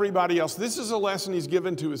to everybody else. This is a lesson he's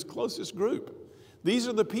given to his closest group. These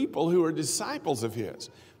are the people who are disciples of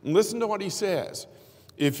his. And listen to what he says.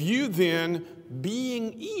 If you then,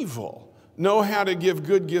 being evil, know how to give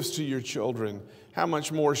good gifts to your children, how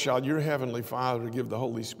much more shall your heavenly Father give the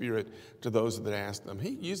Holy Spirit to those that ask them? He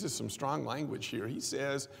uses some strong language here. He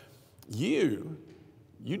says, you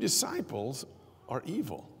disciples are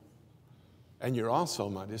evil, and you're also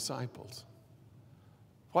my disciples.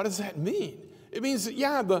 What does that mean? It means that,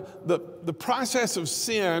 yeah, the process of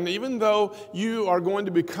sin, even though you are going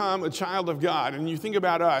to become a child of God, and you think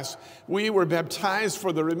about us, we were baptized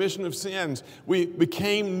for the remission of sins. We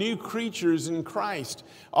became new creatures in Christ.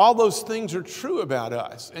 All those things are true about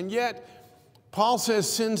us. And yet, Paul says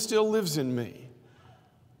sin still lives in me.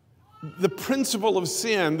 The principle of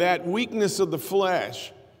sin, that weakness of the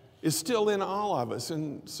flesh, is still in all of us,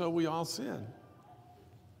 and so we all sin.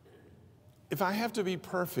 If I have to be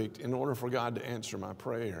perfect in order for God to answer my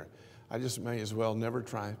prayer, I just may as well never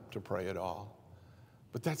try to pray at all.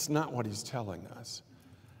 But that's not what he's telling us.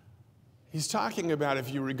 He's talking about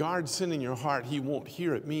if you regard sin in your heart, he won't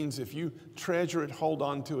hear it. It means if you treasure it, hold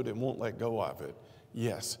on to it, and won't let go of it,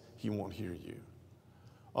 yes, he won't hear you.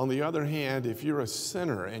 On the other hand, if you're a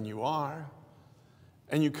sinner, and you are,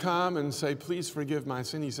 and you come and say, please forgive my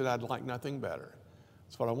sin, he said, I'd like nothing better.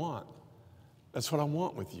 That's what I want. That's what I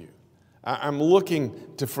want with you. I'm looking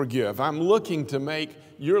to forgive. I'm looking to make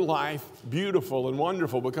your life beautiful and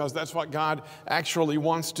wonderful, because that's what God actually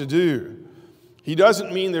wants to do. He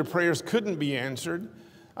doesn't mean their prayers couldn't be answered.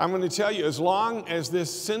 I'm going to tell you, as long as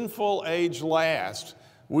this sinful age lasts,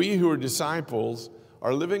 we who are disciples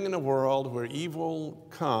are living in a world where evil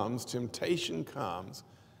comes, temptation comes,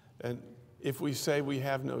 and if we say we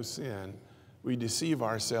have no sin, we deceive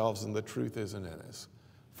ourselves and the truth isn't in us.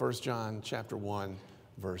 1 John chapter 1,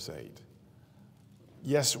 verse 8.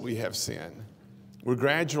 Yes, we have sin. We're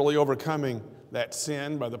gradually overcoming that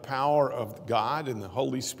sin by the power of God and the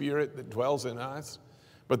Holy Spirit that dwells in us.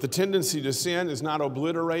 But the tendency to sin is not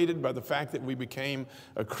obliterated by the fact that we became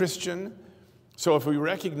a Christian. So if we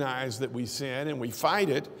recognize that we sin and we fight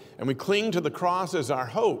it and we cling to the cross as our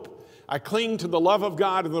hope, I cling to the love of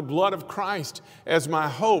God and the blood of Christ as my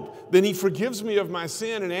hope, then he forgives me of my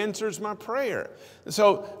sin and answers my prayer.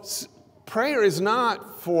 So prayer is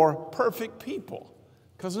not for perfect people,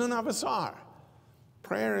 because none of us are.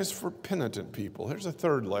 Prayer is for penitent people. Here's a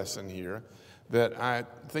third lesson here that I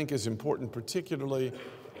think is important, particularly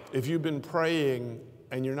if you've been praying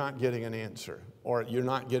and you're not getting an answer, or you're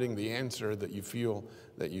not getting the answer that you feel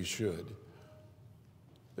that you should.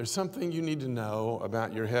 There's something you need to know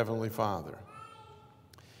about your Heavenly Father.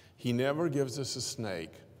 He never gives us a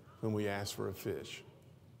snake when we ask for a fish.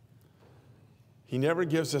 He never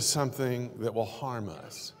gives us something that will harm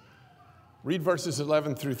us. Read verses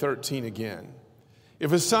 11 through 13 again.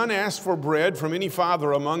 If a son asks for bread from any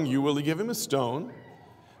father among you, will he give him a stone?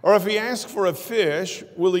 Or if he asks for a fish,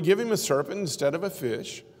 will he give him a serpent instead of a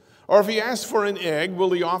fish? Or if he asks for an egg,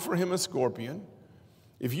 will he offer him a scorpion?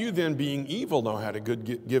 If you then, being evil, know how to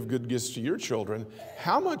give good gifts to your children,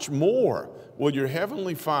 how much more will your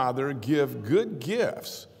heavenly Father give good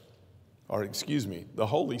gifts? Or, the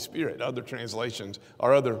Holy Spirit. Other translations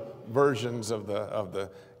or other versions of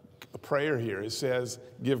the prayer here, it says,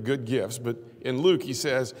 give good gifts. But in Luke, he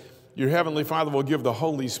says, your heavenly Father will give the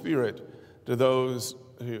Holy Spirit to those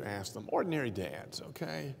who ask them. Ordinary dads,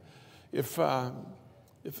 okay? If an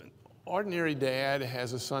ordinary dad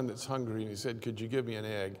has a son that's hungry and he said, could you give me an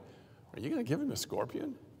egg? Are you going to give him a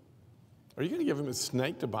scorpion? Are you going to give him a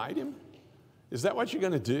snake to bite him? Is that what you're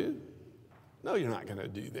going to do? No, you're not going to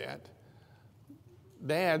do that.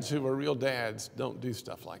 Dads who are real dads don't do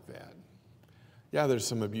stuff like that. Yeah, there's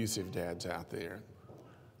some abusive dads out there,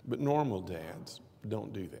 but normal dads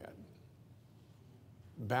don't do that.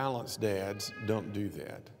 Balanced dads don't do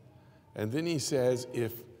that. And then he says,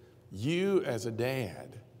 if you as a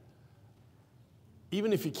dad,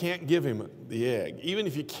 even if you can't give him the egg, even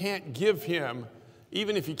if you can't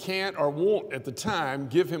or won't at the time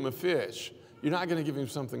give him a fish, you're not going to give him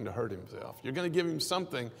something to hurt himself. You're going to give him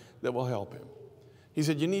something that will help him. He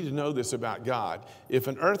said, you need to know this about God. If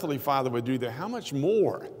an earthly father would do that, how much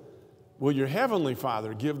more will your heavenly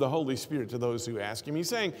Father give the Holy Spirit to those who ask him? He's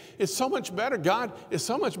saying, it's so much better. God is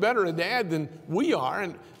so much better a dad than we are.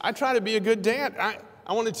 And I try to be a good dad.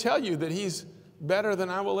 I want to tell you that he's better than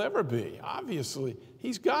I will ever be. Obviously,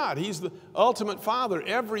 he's God. He's the ultimate Father.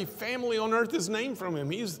 Every family on earth is named from him.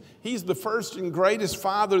 He's the first and greatest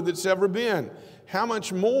Father that's ever been. How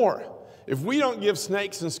much more? If we don't give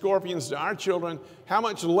snakes and scorpions to our children, how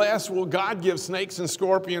much less will God give snakes and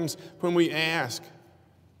scorpions when we ask?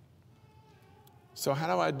 So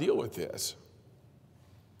how do I deal with this?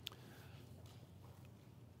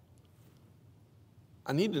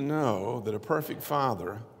 I need to know that a perfect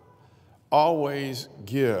Father always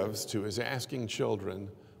gives to his asking children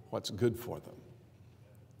what's good for them.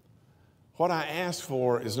 What I ask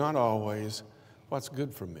for is not always what's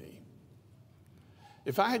good for me.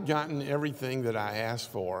 If I had gotten everything that I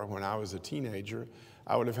asked for when I was a teenager,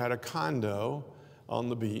 I would have had a condo on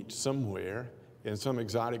the beach somewhere in some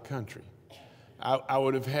exotic country. I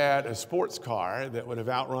would have had a sports car that would have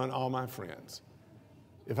outrun all my friends.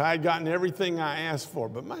 If I had gotten everything I asked for,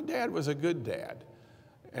 but my dad was a good dad,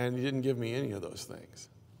 and he didn't give me any of those things.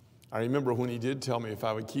 I remember when he did tell me if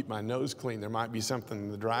I would keep my nose clean, there might be something in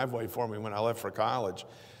the driveway for me when I left for college.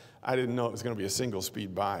 I didn't know it was going to be a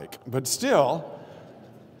single-speed bike. But still,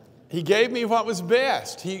 he gave me what was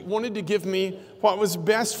best. He wanted to give me what was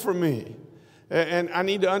best for me. And I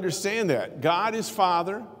need to understand that. God is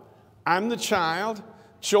Father. I'm the child.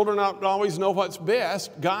 Children don't always know what's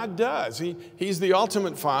best. God does. He's the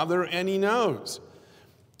ultimate Father, and he knows.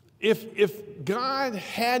 If God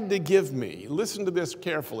had to give me, listen to this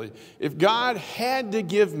carefully, if God had to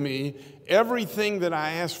give me everything that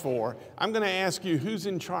I asked for, I'm going to ask you, who's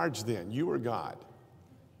in charge then, you or God?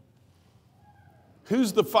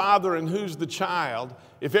 Who's the father and who's the child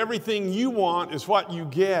if everything you want is what you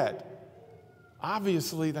get?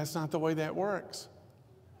 Obviously, that's not the way that works.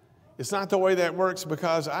 It's not the way that works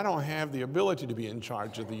because I don't have the ability to be in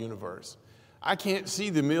charge of the universe. I can't see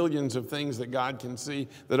the millions of things that God can see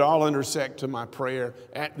that all intersect to my prayer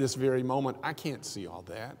at this very moment. I can't see all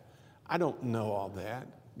that. I don't know all that.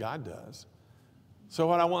 God does. So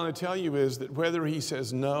what I want to tell you is that whether he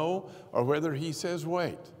says no or whether he says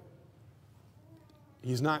wait,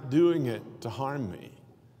 he's not doing it to harm me.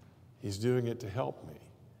 He's doing it to help me.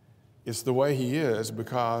 It's the way he is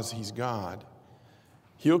because he's God.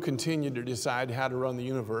 He'll continue to decide how to run the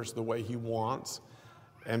universe the way he wants.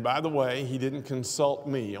 And by the way, he didn't consult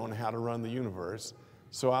me on how to run the universe,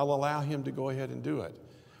 so I'll allow him to go ahead and do it.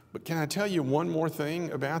 But can I tell you one more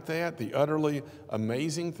thing about that, the utterly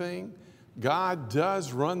amazing thing? God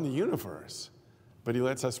does run the universe, but he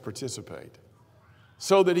lets us participate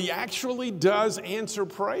so that he actually does answer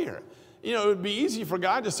prayer. You know, it would be easy for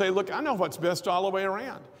God to say, look, I know what's best all the way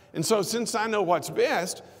around. And so since I know what's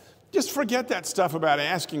best, just forget that stuff about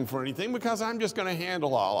asking for anything because I'm just going to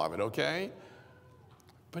handle all of it, okay?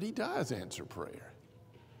 But he does answer prayer.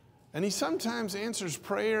 And he sometimes answers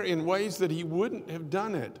prayer in ways that he wouldn't have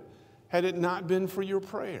done it had it not been for your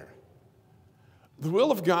prayer. The will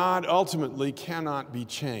of God ultimately cannot be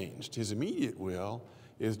changed. His immediate will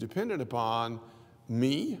is dependent upon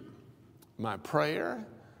me, my prayer,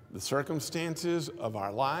 the circumstances of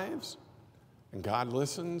our lives, and God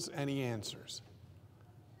listens and he answers.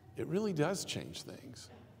 It really does change things.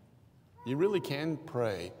 You really can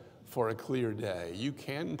pray for a clear day. You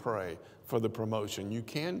can pray for the promotion. You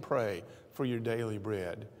can pray for your daily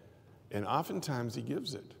bread. And oftentimes he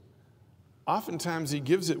gives it. Oftentimes he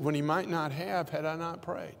gives it when he might not have had I not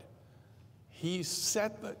prayed. He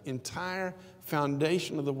set the entire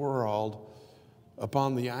foundation of the world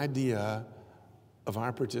upon the idea of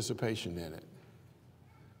our participation in it.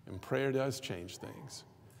 And prayer does change things.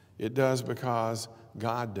 It does because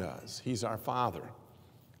God does. He's our Father.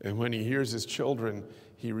 And when he hears his children,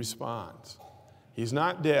 he responds. He's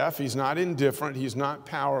not deaf. He's not indifferent. He's not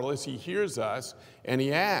powerless. He hears us and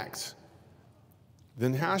he acts.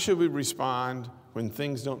 Then how should we respond when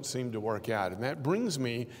things don't seem to work out? And that brings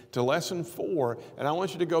me to lesson 4. And I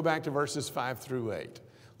want you to go back to verses 5 through 8.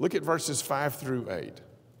 Look at verses 5 through 8.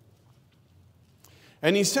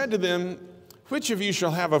 And he said to them, which of you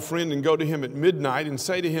shall have a friend and go to him at midnight and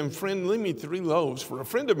say to him, friend, lend me 3 loaves, for a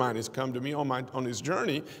friend of mine has come to me on his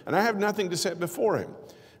journey, and I have nothing to set before him.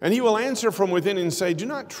 And he will answer from within and say, do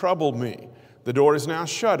not trouble me. The door is now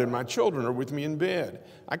shut, and my children are with me in bed.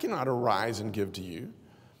 I cannot arise and give to you.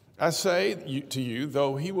 I say to you,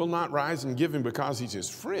 though he will not rise and give him because he's his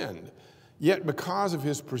friend, yet because of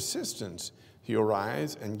his persistence, he'll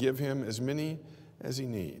rise and give him as many as he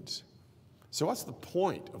needs. So what's the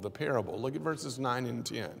point of the parable? Look at verses 9 and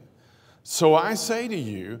 10. So I say to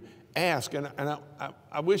you, ask, and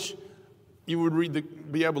I wish you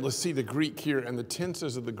would be able to see the Greek here and the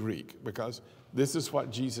tenses of the Greek, because this is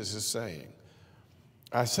what Jesus is saying.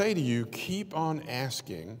 I say to you, keep on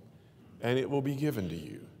asking, and it will be given to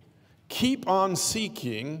you. Keep on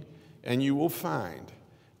seeking, and you will find.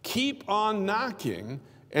 Keep on knocking,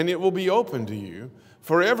 and it will be open to you.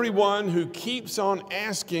 For everyone who keeps on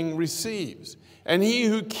asking receives, and he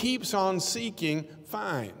who keeps on seeking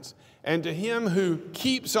finds. And to him who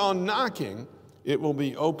keeps on knocking, it will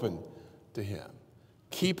be open to him.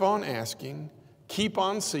 Keep on asking, keep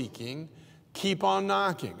on seeking, keep on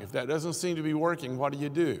knocking. If that doesn't seem to be working, what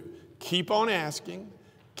do? Keep on asking,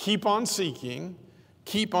 keep on seeking,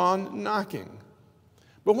 keep on knocking.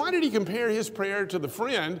 But why did he compare his prayer to the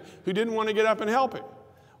friend who didn't want to get up and help him?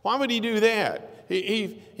 Why would he do that?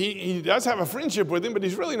 He does have a friendship with him, but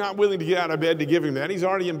he's really not willing to get out of bed to give him that. He's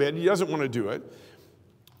already in bed. He doesn't want to do it.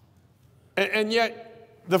 And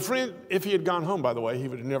yet, the friend, if he had gone home, by the way, he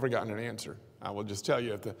would have never gotten an answer. I will just tell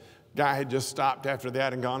you, if the guy had just stopped after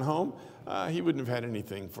that and gone home, he wouldn't have had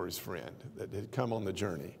anything for his friend that had come on the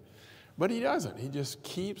journey. But he doesn't. He just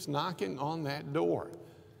keeps knocking on that door.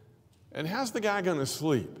 And how's the guy going to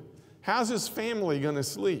sleep? How's his family going to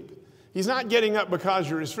sleep? He's not getting up because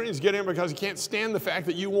you're his friend. He's getting up because he can't stand the fact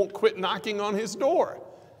that you won't quit knocking on his door.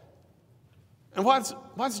 And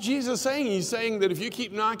what's Jesus saying? He's saying that if you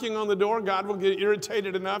keep knocking on the door, God will get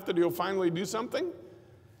irritated enough that he'll finally do something?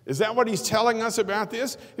 Is that what he's telling us about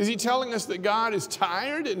this? Is he telling us that God is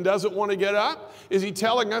tired and doesn't want to get up? Is he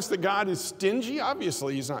telling us that God is stingy?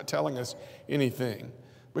 Obviously, he's not telling us anything.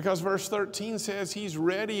 Because verse 13 says he's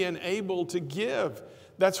ready and able to give.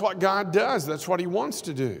 That's what God does. That's what he wants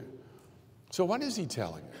to do. So what is he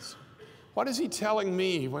telling us? What is he telling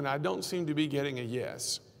me when I don't seem to be getting a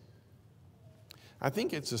yes? I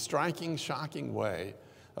think it's a striking, shocking way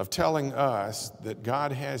of telling us that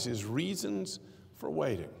God has his reasons for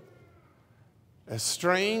waiting. As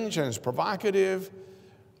strange and as provocative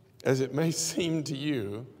as it may seem to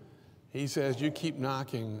you, he says, you keep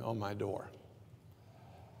knocking on my door.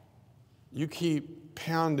 You keep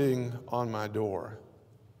pounding on my door.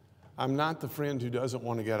 I'm not the friend who doesn't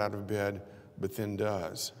want to get out of bed, but then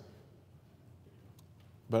does.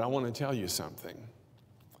 But I want to tell you something.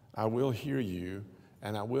 I will hear you,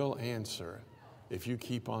 and I will answer if you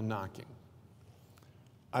keep on knocking.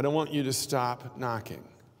 I don't want you to stop knocking.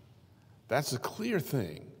 That's a clear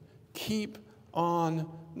thing. Keep on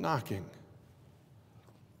knocking.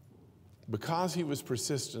 Because he was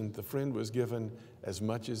persistent, the friend was given as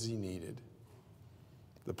much as he needed.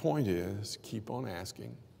 The point is, keep on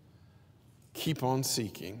asking, keep on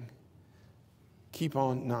seeking, keep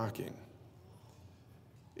on knocking.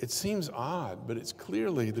 It seems odd, but it's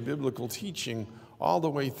clearly the biblical teaching all the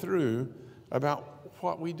way through about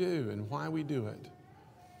what we do and why we do it.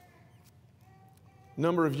 A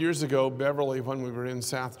number of years ago, Beverly, when we were in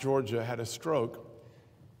South Georgia, had a stroke.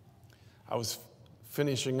 I was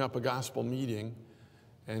finishing up a gospel meeting,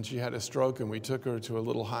 and she had a stroke, and we took her to a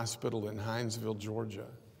little hospital in Hinesville, Georgia.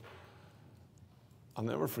 I'll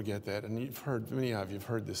never forget that, and many of you have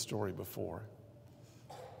heard this story before.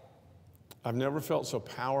 I've never felt so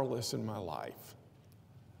powerless in my life.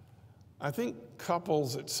 I think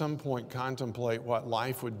couples at some point contemplate what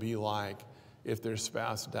life would be like if their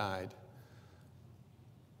spouse died.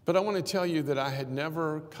 But I want to tell you that I had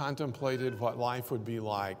never contemplated what life would be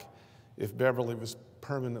like if Beverly was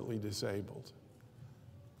permanently disabled.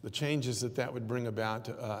 The changes that would bring about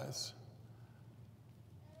to us.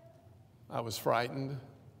 I was frightened,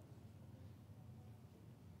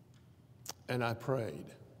 and I prayed.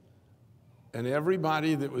 And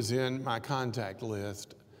everybody that was in my contact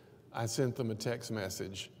list, I sent them a text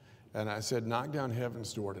message, and I said, knock down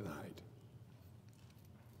heaven's door tonight.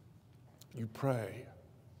 You pray.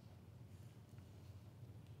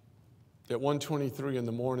 At 1:23 in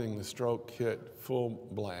the morning, the stroke hit full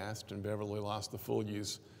blast, and Beverly lost the full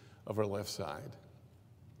use of her left side.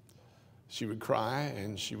 She would cry,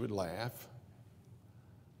 and she would laugh,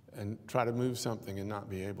 and try to move something and not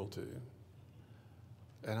be able to.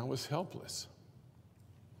 And I was helpless.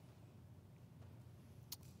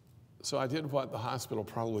 So I did what the hospital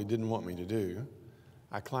probably didn't want me to do.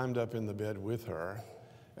 I climbed up in the bed with her,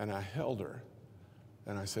 and I held her,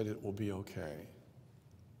 and I said, it will be okay.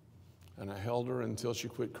 And I held her until she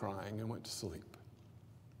quit crying and went to sleep.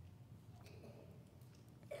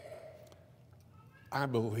 I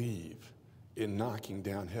believe in knocking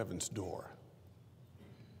down heaven's door.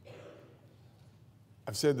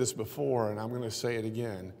 I've said this before, and I'm going to say it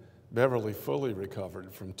again. Beverly fully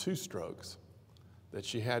recovered from 2 strokes that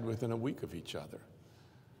she had within a week of each other.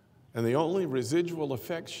 And the only residual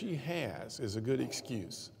effect she has is a good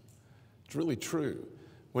excuse. It's really true.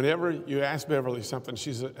 Whenever you ask Beverly something,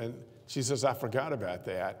 she says, I forgot about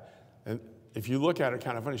that. And if you look at her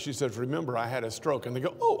kind of funny, she says, remember, I had a stroke. And they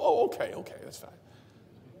go, oh, okay, that's fine.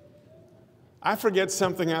 I forget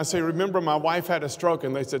something, I say, remember my wife had a stroke,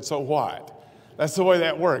 and they said, so what? That's the way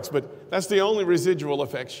that works, but that's the only residual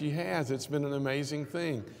effect she has. It's been an amazing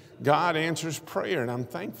thing. God answers prayer, and I'm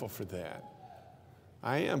thankful for that.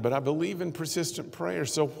 I am, but I believe in persistent prayer.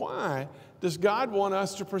 So why does God want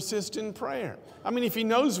us to persist in prayer? I mean, if he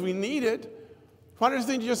knows we need it, why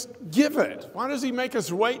doesn't he just give it? Why does he make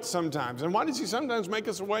us wait sometimes? And why does he sometimes make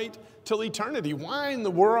us wait till eternity? Why in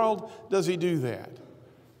the world does he do that?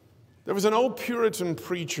 There was an old Puritan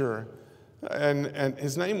preacher, and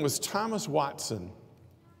his name was Thomas Watson.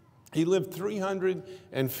 He lived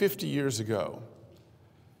 350 years ago.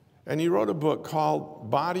 And he wrote a book called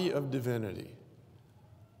Body of Divinity.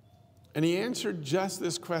 And he answered just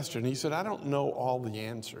this question. He said, I don't know all the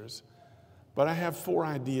answers, but I have 4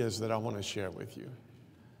 ideas that I want to share with you.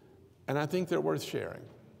 And I think they're worth sharing.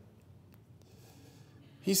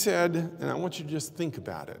 He said, and I want you to just think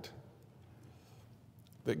about it,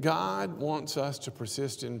 that God wants us to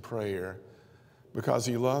persist in prayer because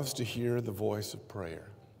he loves to hear the voice of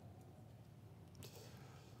prayer.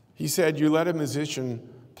 He said, you let a musician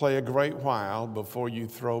play a great while before you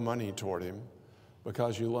throw money toward him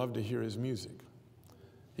because you love to hear his music.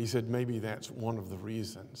 He said, maybe that's one of the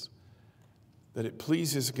reasons that it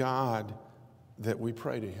pleases God that we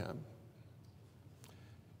pray to him.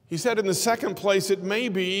 He said, in the second place, it may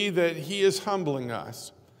be that he is humbling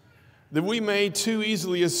us, that we may too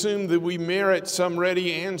easily assume that we merit some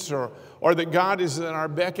ready answer, or that God is at our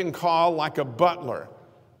beck and call like a butler,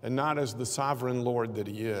 and not as the sovereign Lord that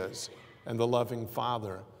he is, and the loving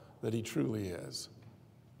Father that he truly is.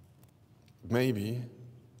 Maybe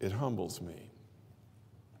it humbles me.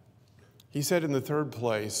 He said in the third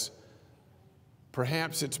place,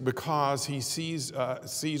 perhaps it's because he sees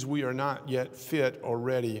we are not yet fit or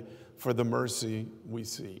ready for the mercy we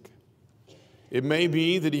seek. It may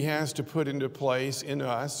be that he has to put into place in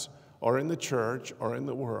us or in the church or in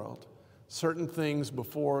the world certain things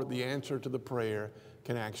before the answer to the prayer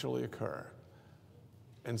can actually occur.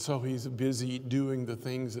 And so he's busy doing the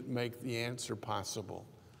things that make the answer possible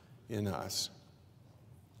in us.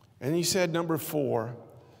 And he said, number 4,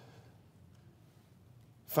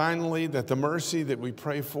 finally, that the mercy that we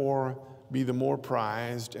pray for be the more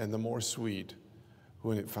prized and the more sweet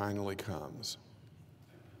when it finally comes.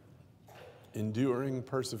 Enduring,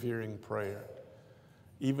 persevering prayer.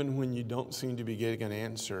 Even when you don't seem to be getting an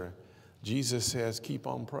answer, Jesus says, keep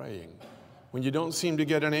on praying. When you don't seem to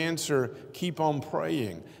get an answer, keep on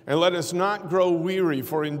praying. And let us not grow weary,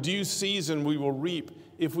 for in due season we will reap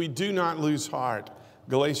if we do not lose heart.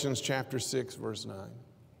 Galatians chapter 6, verse 9.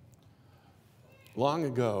 Long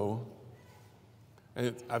ago,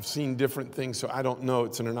 and I've seen different things, so I don't know.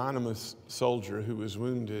 It's an anonymous soldier who was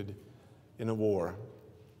wounded in a war.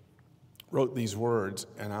 Wrote these words,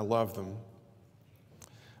 and I love them.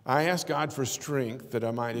 I asked God for strength that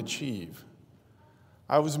I might achieve.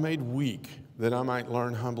 I was made weak that I might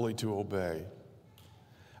learn humbly to obey.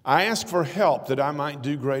 I asked for help that I might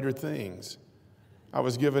do greater things. I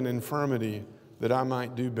was given infirmity that I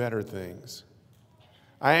might do better things.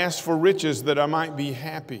 I asked for riches that I might be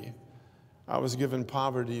happy. I was given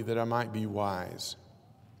poverty that I might be wise.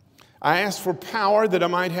 I asked for power that I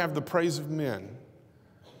might have the praise of men.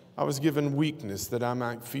 I was given weakness that I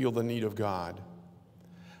might feel the need of God.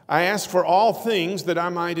 I asked for all things that I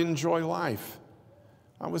might enjoy life.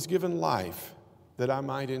 I was given life that I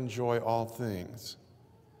might enjoy all things.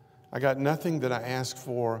 I got nothing that I asked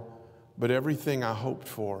for, but everything I hoped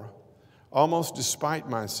for. Almost despite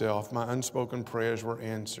myself, my unspoken prayers were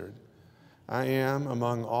answered. I am,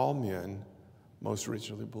 among all men, most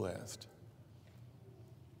richly blessed.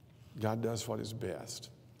 God does what is best.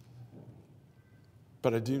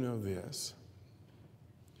 But I do know this.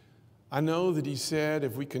 I know that he said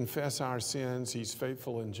if we confess our sins, he's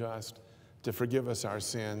faithful and just to forgive us our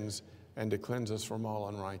sins and to cleanse us from all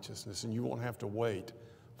unrighteousness. And you won't have to wait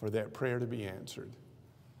for that prayer to be answered.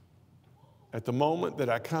 At the moment that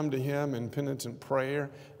I come to him in penitent prayer,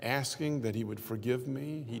 asking that he would forgive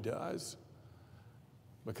me, he does,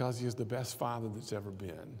 because he is the best Father that's ever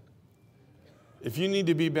been. If you need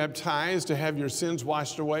to be baptized to have your sins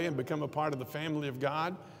washed away and become a part of the family of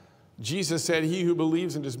God, Jesus said, he who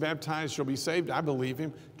believes and is baptized shall be saved. I believe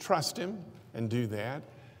him. Trust him and do that.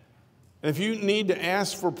 And if you need to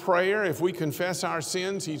ask for prayer, if we confess our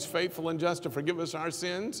sins, he's faithful and just to forgive us our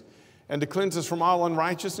sins and to cleanse us from all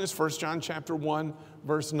unrighteousness. 1 John chapter 1,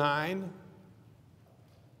 verse 9.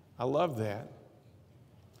 I love that.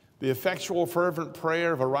 The effectual, fervent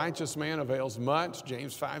prayer of a righteous man avails much,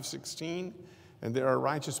 James 5:16. And there are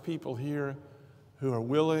righteous people here who are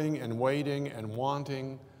willing and waiting and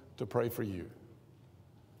wanting to pray for you.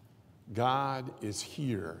 God is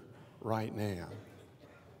here right now.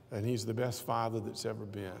 And He's the best Father that's ever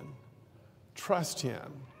been. Trust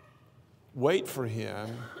Him. Wait for Him.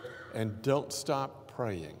 And don't stop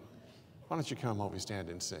praying. Why don't you come while we stand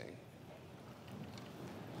and sing?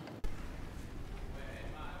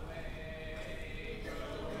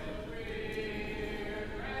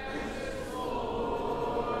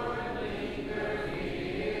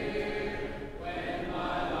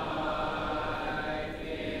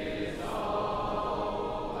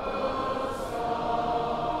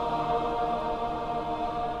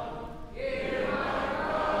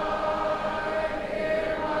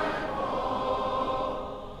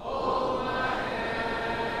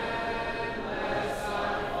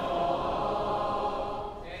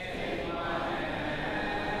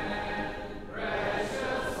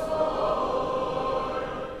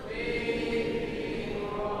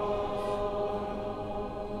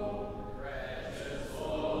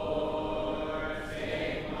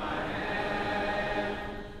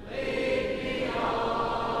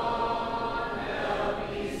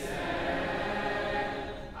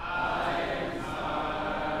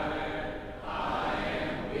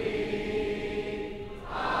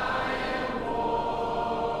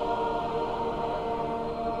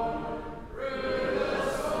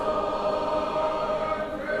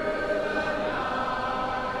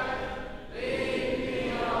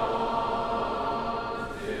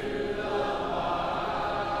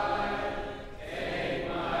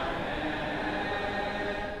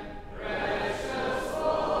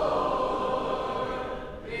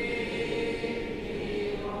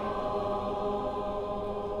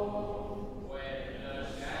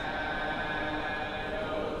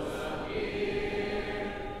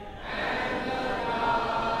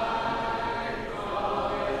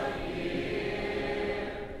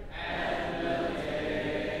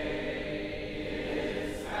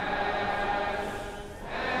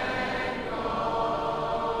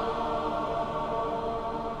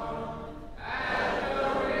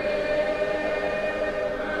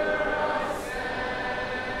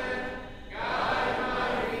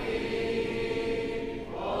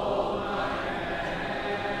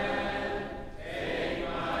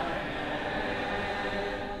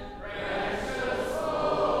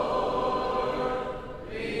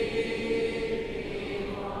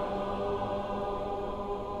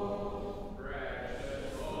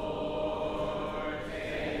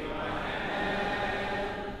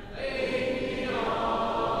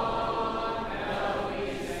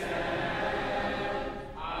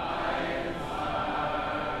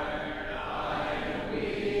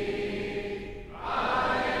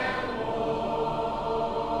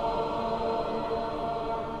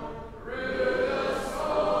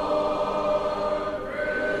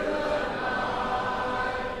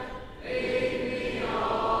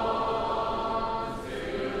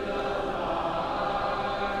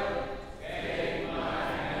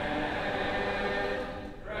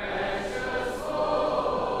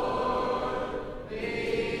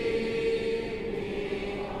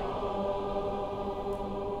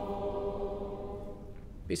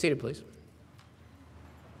 Be seated, please.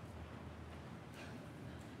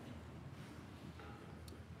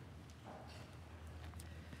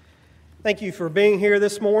 Thank you for being here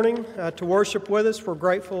this morning to worship with us. We're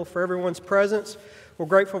grateful for everyone's presence. We're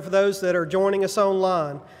grateful for those that are joining us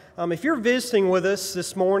online. If you're visiting with us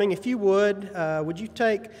this morning, if you would you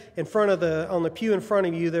take on the pew in front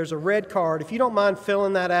of you, there's a red card. If you don't mind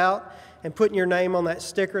filling that out and putting your name on that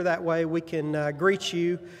sticker, that way we can greet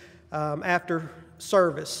you after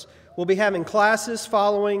service. We'll be having classes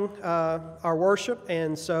following our worship,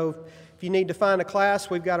 and so if you need to find a class,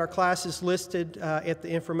 we've got our classes listed at the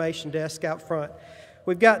information desk out front.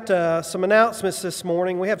 We've got some announcements this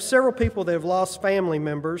morning. We have several people that have lost family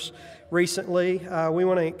members recently. We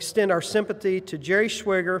want to extend our sympathy to Jerry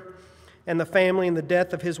Schwiger and the family in the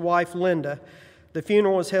death of his wife, Linda. The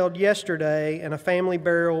funeral was held yesterday, and a family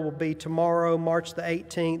burial will be tomorrow, March the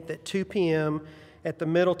 18th at 2 p.m. at the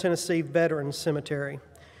Middle Tennessee Veterans Cemetery.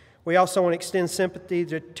 We also want to extend sympathy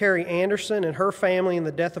to Terry Anderson and her family in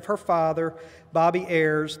the death of her father, Bobby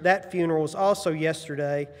Ayers. That funeral was also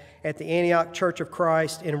yesterday at the Antioch Church of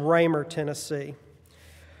Christ in Raymer, Tennessee.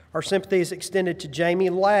 Our sympathy is extended to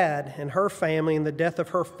Jamie Ladd and her family in the death of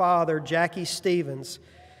her father, Jackie Stevens.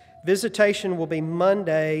 Visitation will be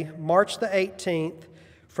Monday, March the 18th,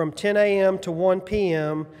 from 10 a.m. to 1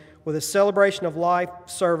 p.m., with a celebration of life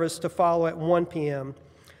service to follow at 1 p.m.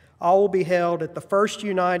 All will be held at the First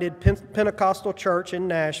United Pentecostal Church in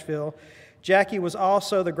Nashville. Jackie was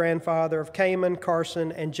also the grandfather of Cayman,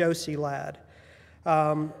 Carson, and Josie Ladd.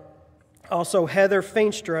 Also, Heather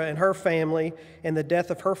Feenstra and her family in the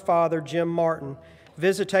death of her father, Jim Martin.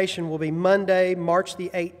 Visitation will be Monday, March the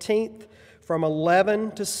 18th from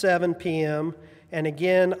 11 to 7 p.m., and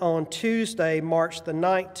again on Tuesday, March the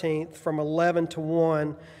 19th from 11 to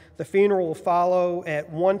 1. The funeral will follow at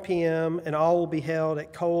 1 p.m., and all will be held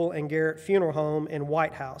at Cole and Garrett Funeral Home in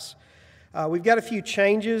White House. We've got a few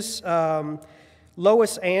changes.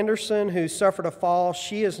 Lois Anderson, who suffered a fall,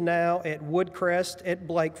 she is now at Woodcrest at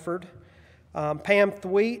Blakeford. Pam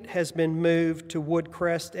Thweet has been moved to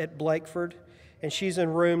Woodcrest at Blakeford, and she's in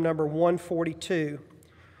room number 142.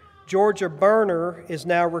 Georgia Berner is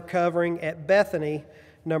now recovering at Bethany,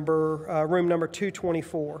 room number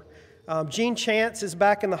 224. Jean Chance is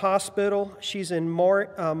back in the hospital. She's in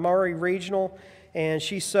Maury Regional, and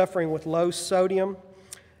she's suffering with low sodium.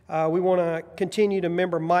 We want to continue to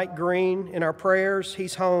remember Mike Green in our prayers.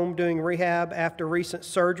 He's home doing rehab after recent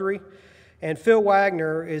surgery. And Phil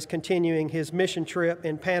Wagner is continuing his mission trip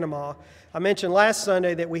in Panama. I mentioned last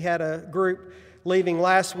Sunday that we had a group leaving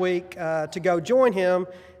last week to go join him,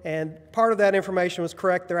 and part of that information was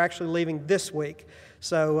correct. They're actually leaving this week.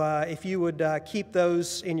 So if you would keep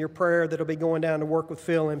those in your prayer, that'll be going down to work with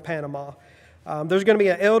Phil in Panama. There's going to be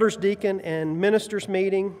an elders, deacon, and ministers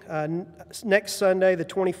meeting next Sunday, the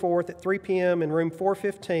 24th at 3 p.m. in room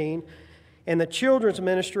 415. And the children's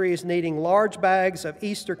ministry is needing large bags of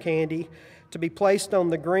Easter candy to be placed on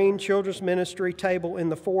the green children's ministry table in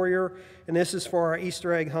the foyer. And this is for our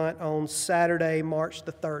Easter egg hunt on Saturday, March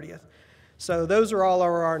the 30th. So those are all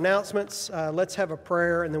our announcements. Let's have a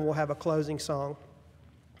prayer, and then we'll have a closing song.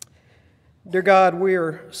 Dear God, we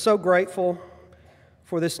are so grateful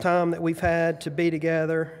for this time that we've had to be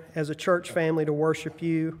together as a church family to worship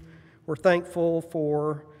you. We're thankful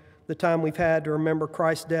for the time we've had to remember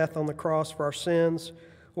Christ's death on the cross for our sins.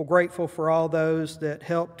 We're grateful for all those that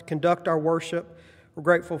helped conduct our worship. We're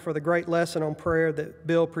grateful for the great lesson on prayer that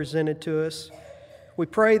Bill presented to us. We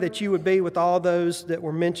pray that you would be with all those that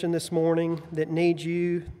were mentioned this morning that need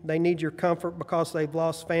you. They need your comfort because they've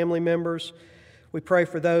lost family members. We pray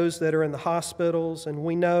for those that are in the hospitals, and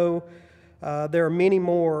we know there are many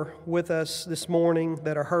more with us this morning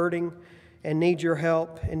that are hurting and need your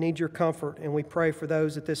help and need your comfort, and we pray for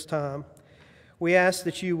those at this time. We ask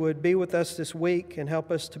that you would be with us this week and help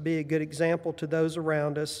us to be a good example to those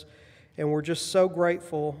around us, and we're just so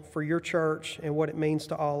grateful for your church and what it means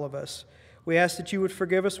to all of us. We ask that you would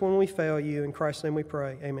forgive us when we fail you. In Christ's name we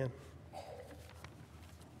pray. Amen.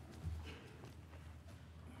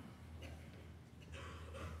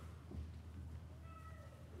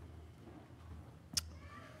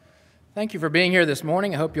 Thank you for being here this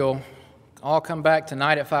morning. I hope you'll all come back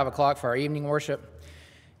tonight at 5 o'clock for our evening worship.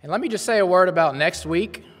 And let me just say a word about next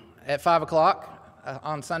week at 5 o'clock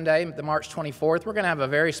on Sunday, the March 24th. We're going to have a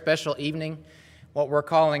very special evening, what we're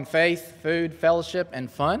calling Faith, Food, Fellowship,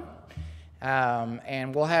 and Fun.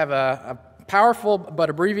 And we'll have a powerful but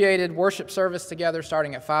abbreviated worship service together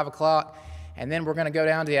starting at 5 o'clock. And then we're going to go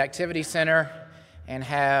down to the activity center and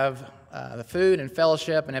have the food and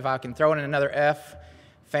fellowship, and if I can throw in another F,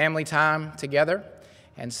 family time together.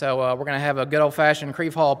 And so we're going to have a good old-fashioned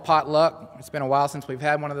Creve Hall potluck. It's been a while since we've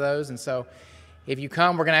had one of those, and so if you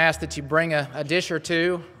come, we're going to ask that you bring a dish or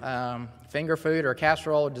two, finger food or a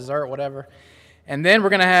casserole or dessert, whatever. And then we're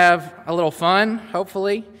going to have a little fun,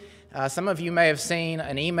 hopefully. Some of you may have seen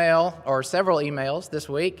an email or several emails this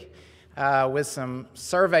week with some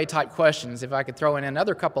survey-type questions. If I could throw in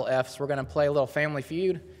another couple Fs, we're going to play a little family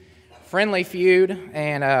feud, friendly feud,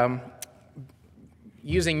 and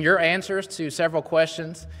using your answers to several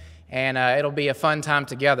questions, and it'll be a fun time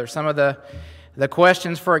together. Some of the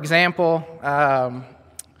questions, for example,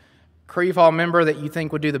 Creve Hall member that you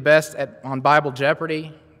think would do the best on Bible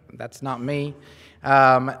Jeopardy, that's not me.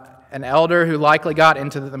 An elder who likely got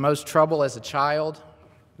into the most trouble as a child,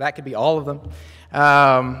 that could be all of them.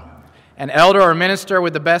 An elder or minister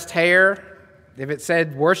with the best hair, if it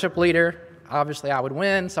said worship leader, obviously I would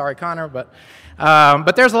win, sorry Connor, but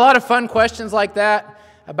there's a lot of fun questions like that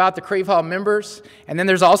about the Creve Hall members. And then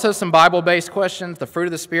there's also some Bible-based questions. The fruit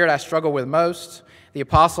of the Spirit I struggle with most. The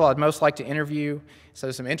apostle I'd most like to interview.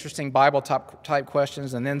 So some interesting Bible-type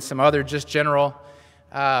questions, and then some other just general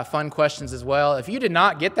fun questions as well. If you did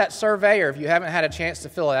not get that survey, or if you haven't had a chance to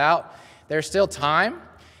fill it out, there's still time.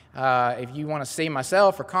 If you want to see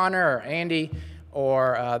myself or Connor or Andy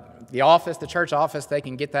or the office, the church office, they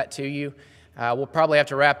can get that to you. We'll probably have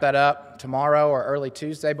to wrap that up tomorrow or early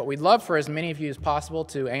Tuesday, but we'd love for as many of you as possible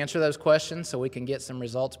to answer those questions so we can get some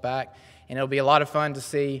results back. And it'll be a lot of fun to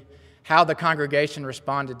see how the congregation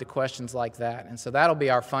responded to questions like that. And so that'll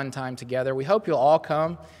be our fun time together. We hope you'll all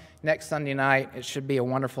come next Sunday night. It should be a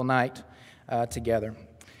wonderful night together.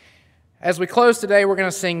 As we close today, we're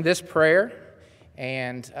going to sing this prayer.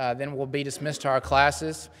 and then we'll be dismissed to our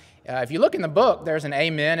classes. If you look in the book, there's an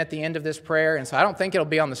amen at the end of this prayer, and so I don't think it'll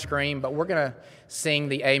be on the screen, but we're going to sing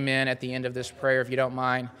the amen at the end of this prayer, if you don't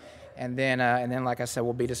mind. And then, like I said,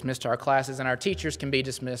 we'll be dismissed to our classes, and our teachers can be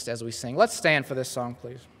dismissed as we sing. Let's stand for this song,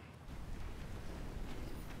 please.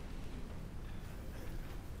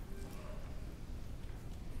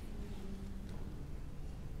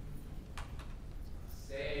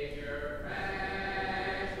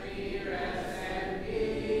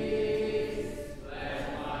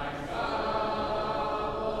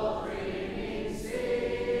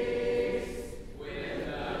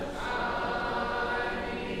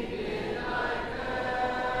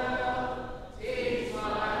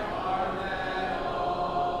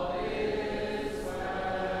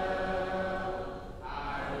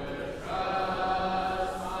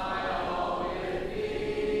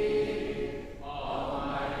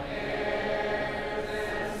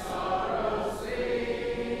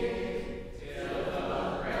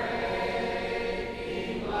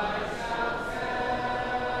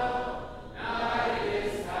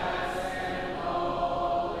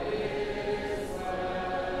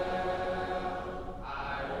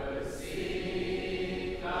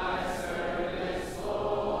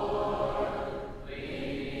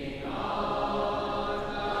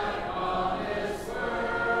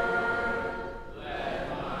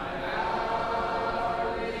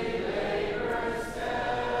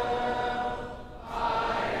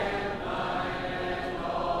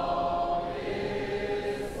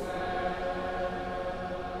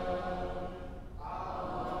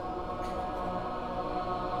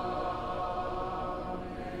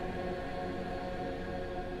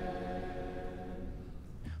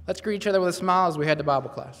 Let's greet each other with a smile as we head to Bible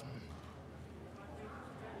class.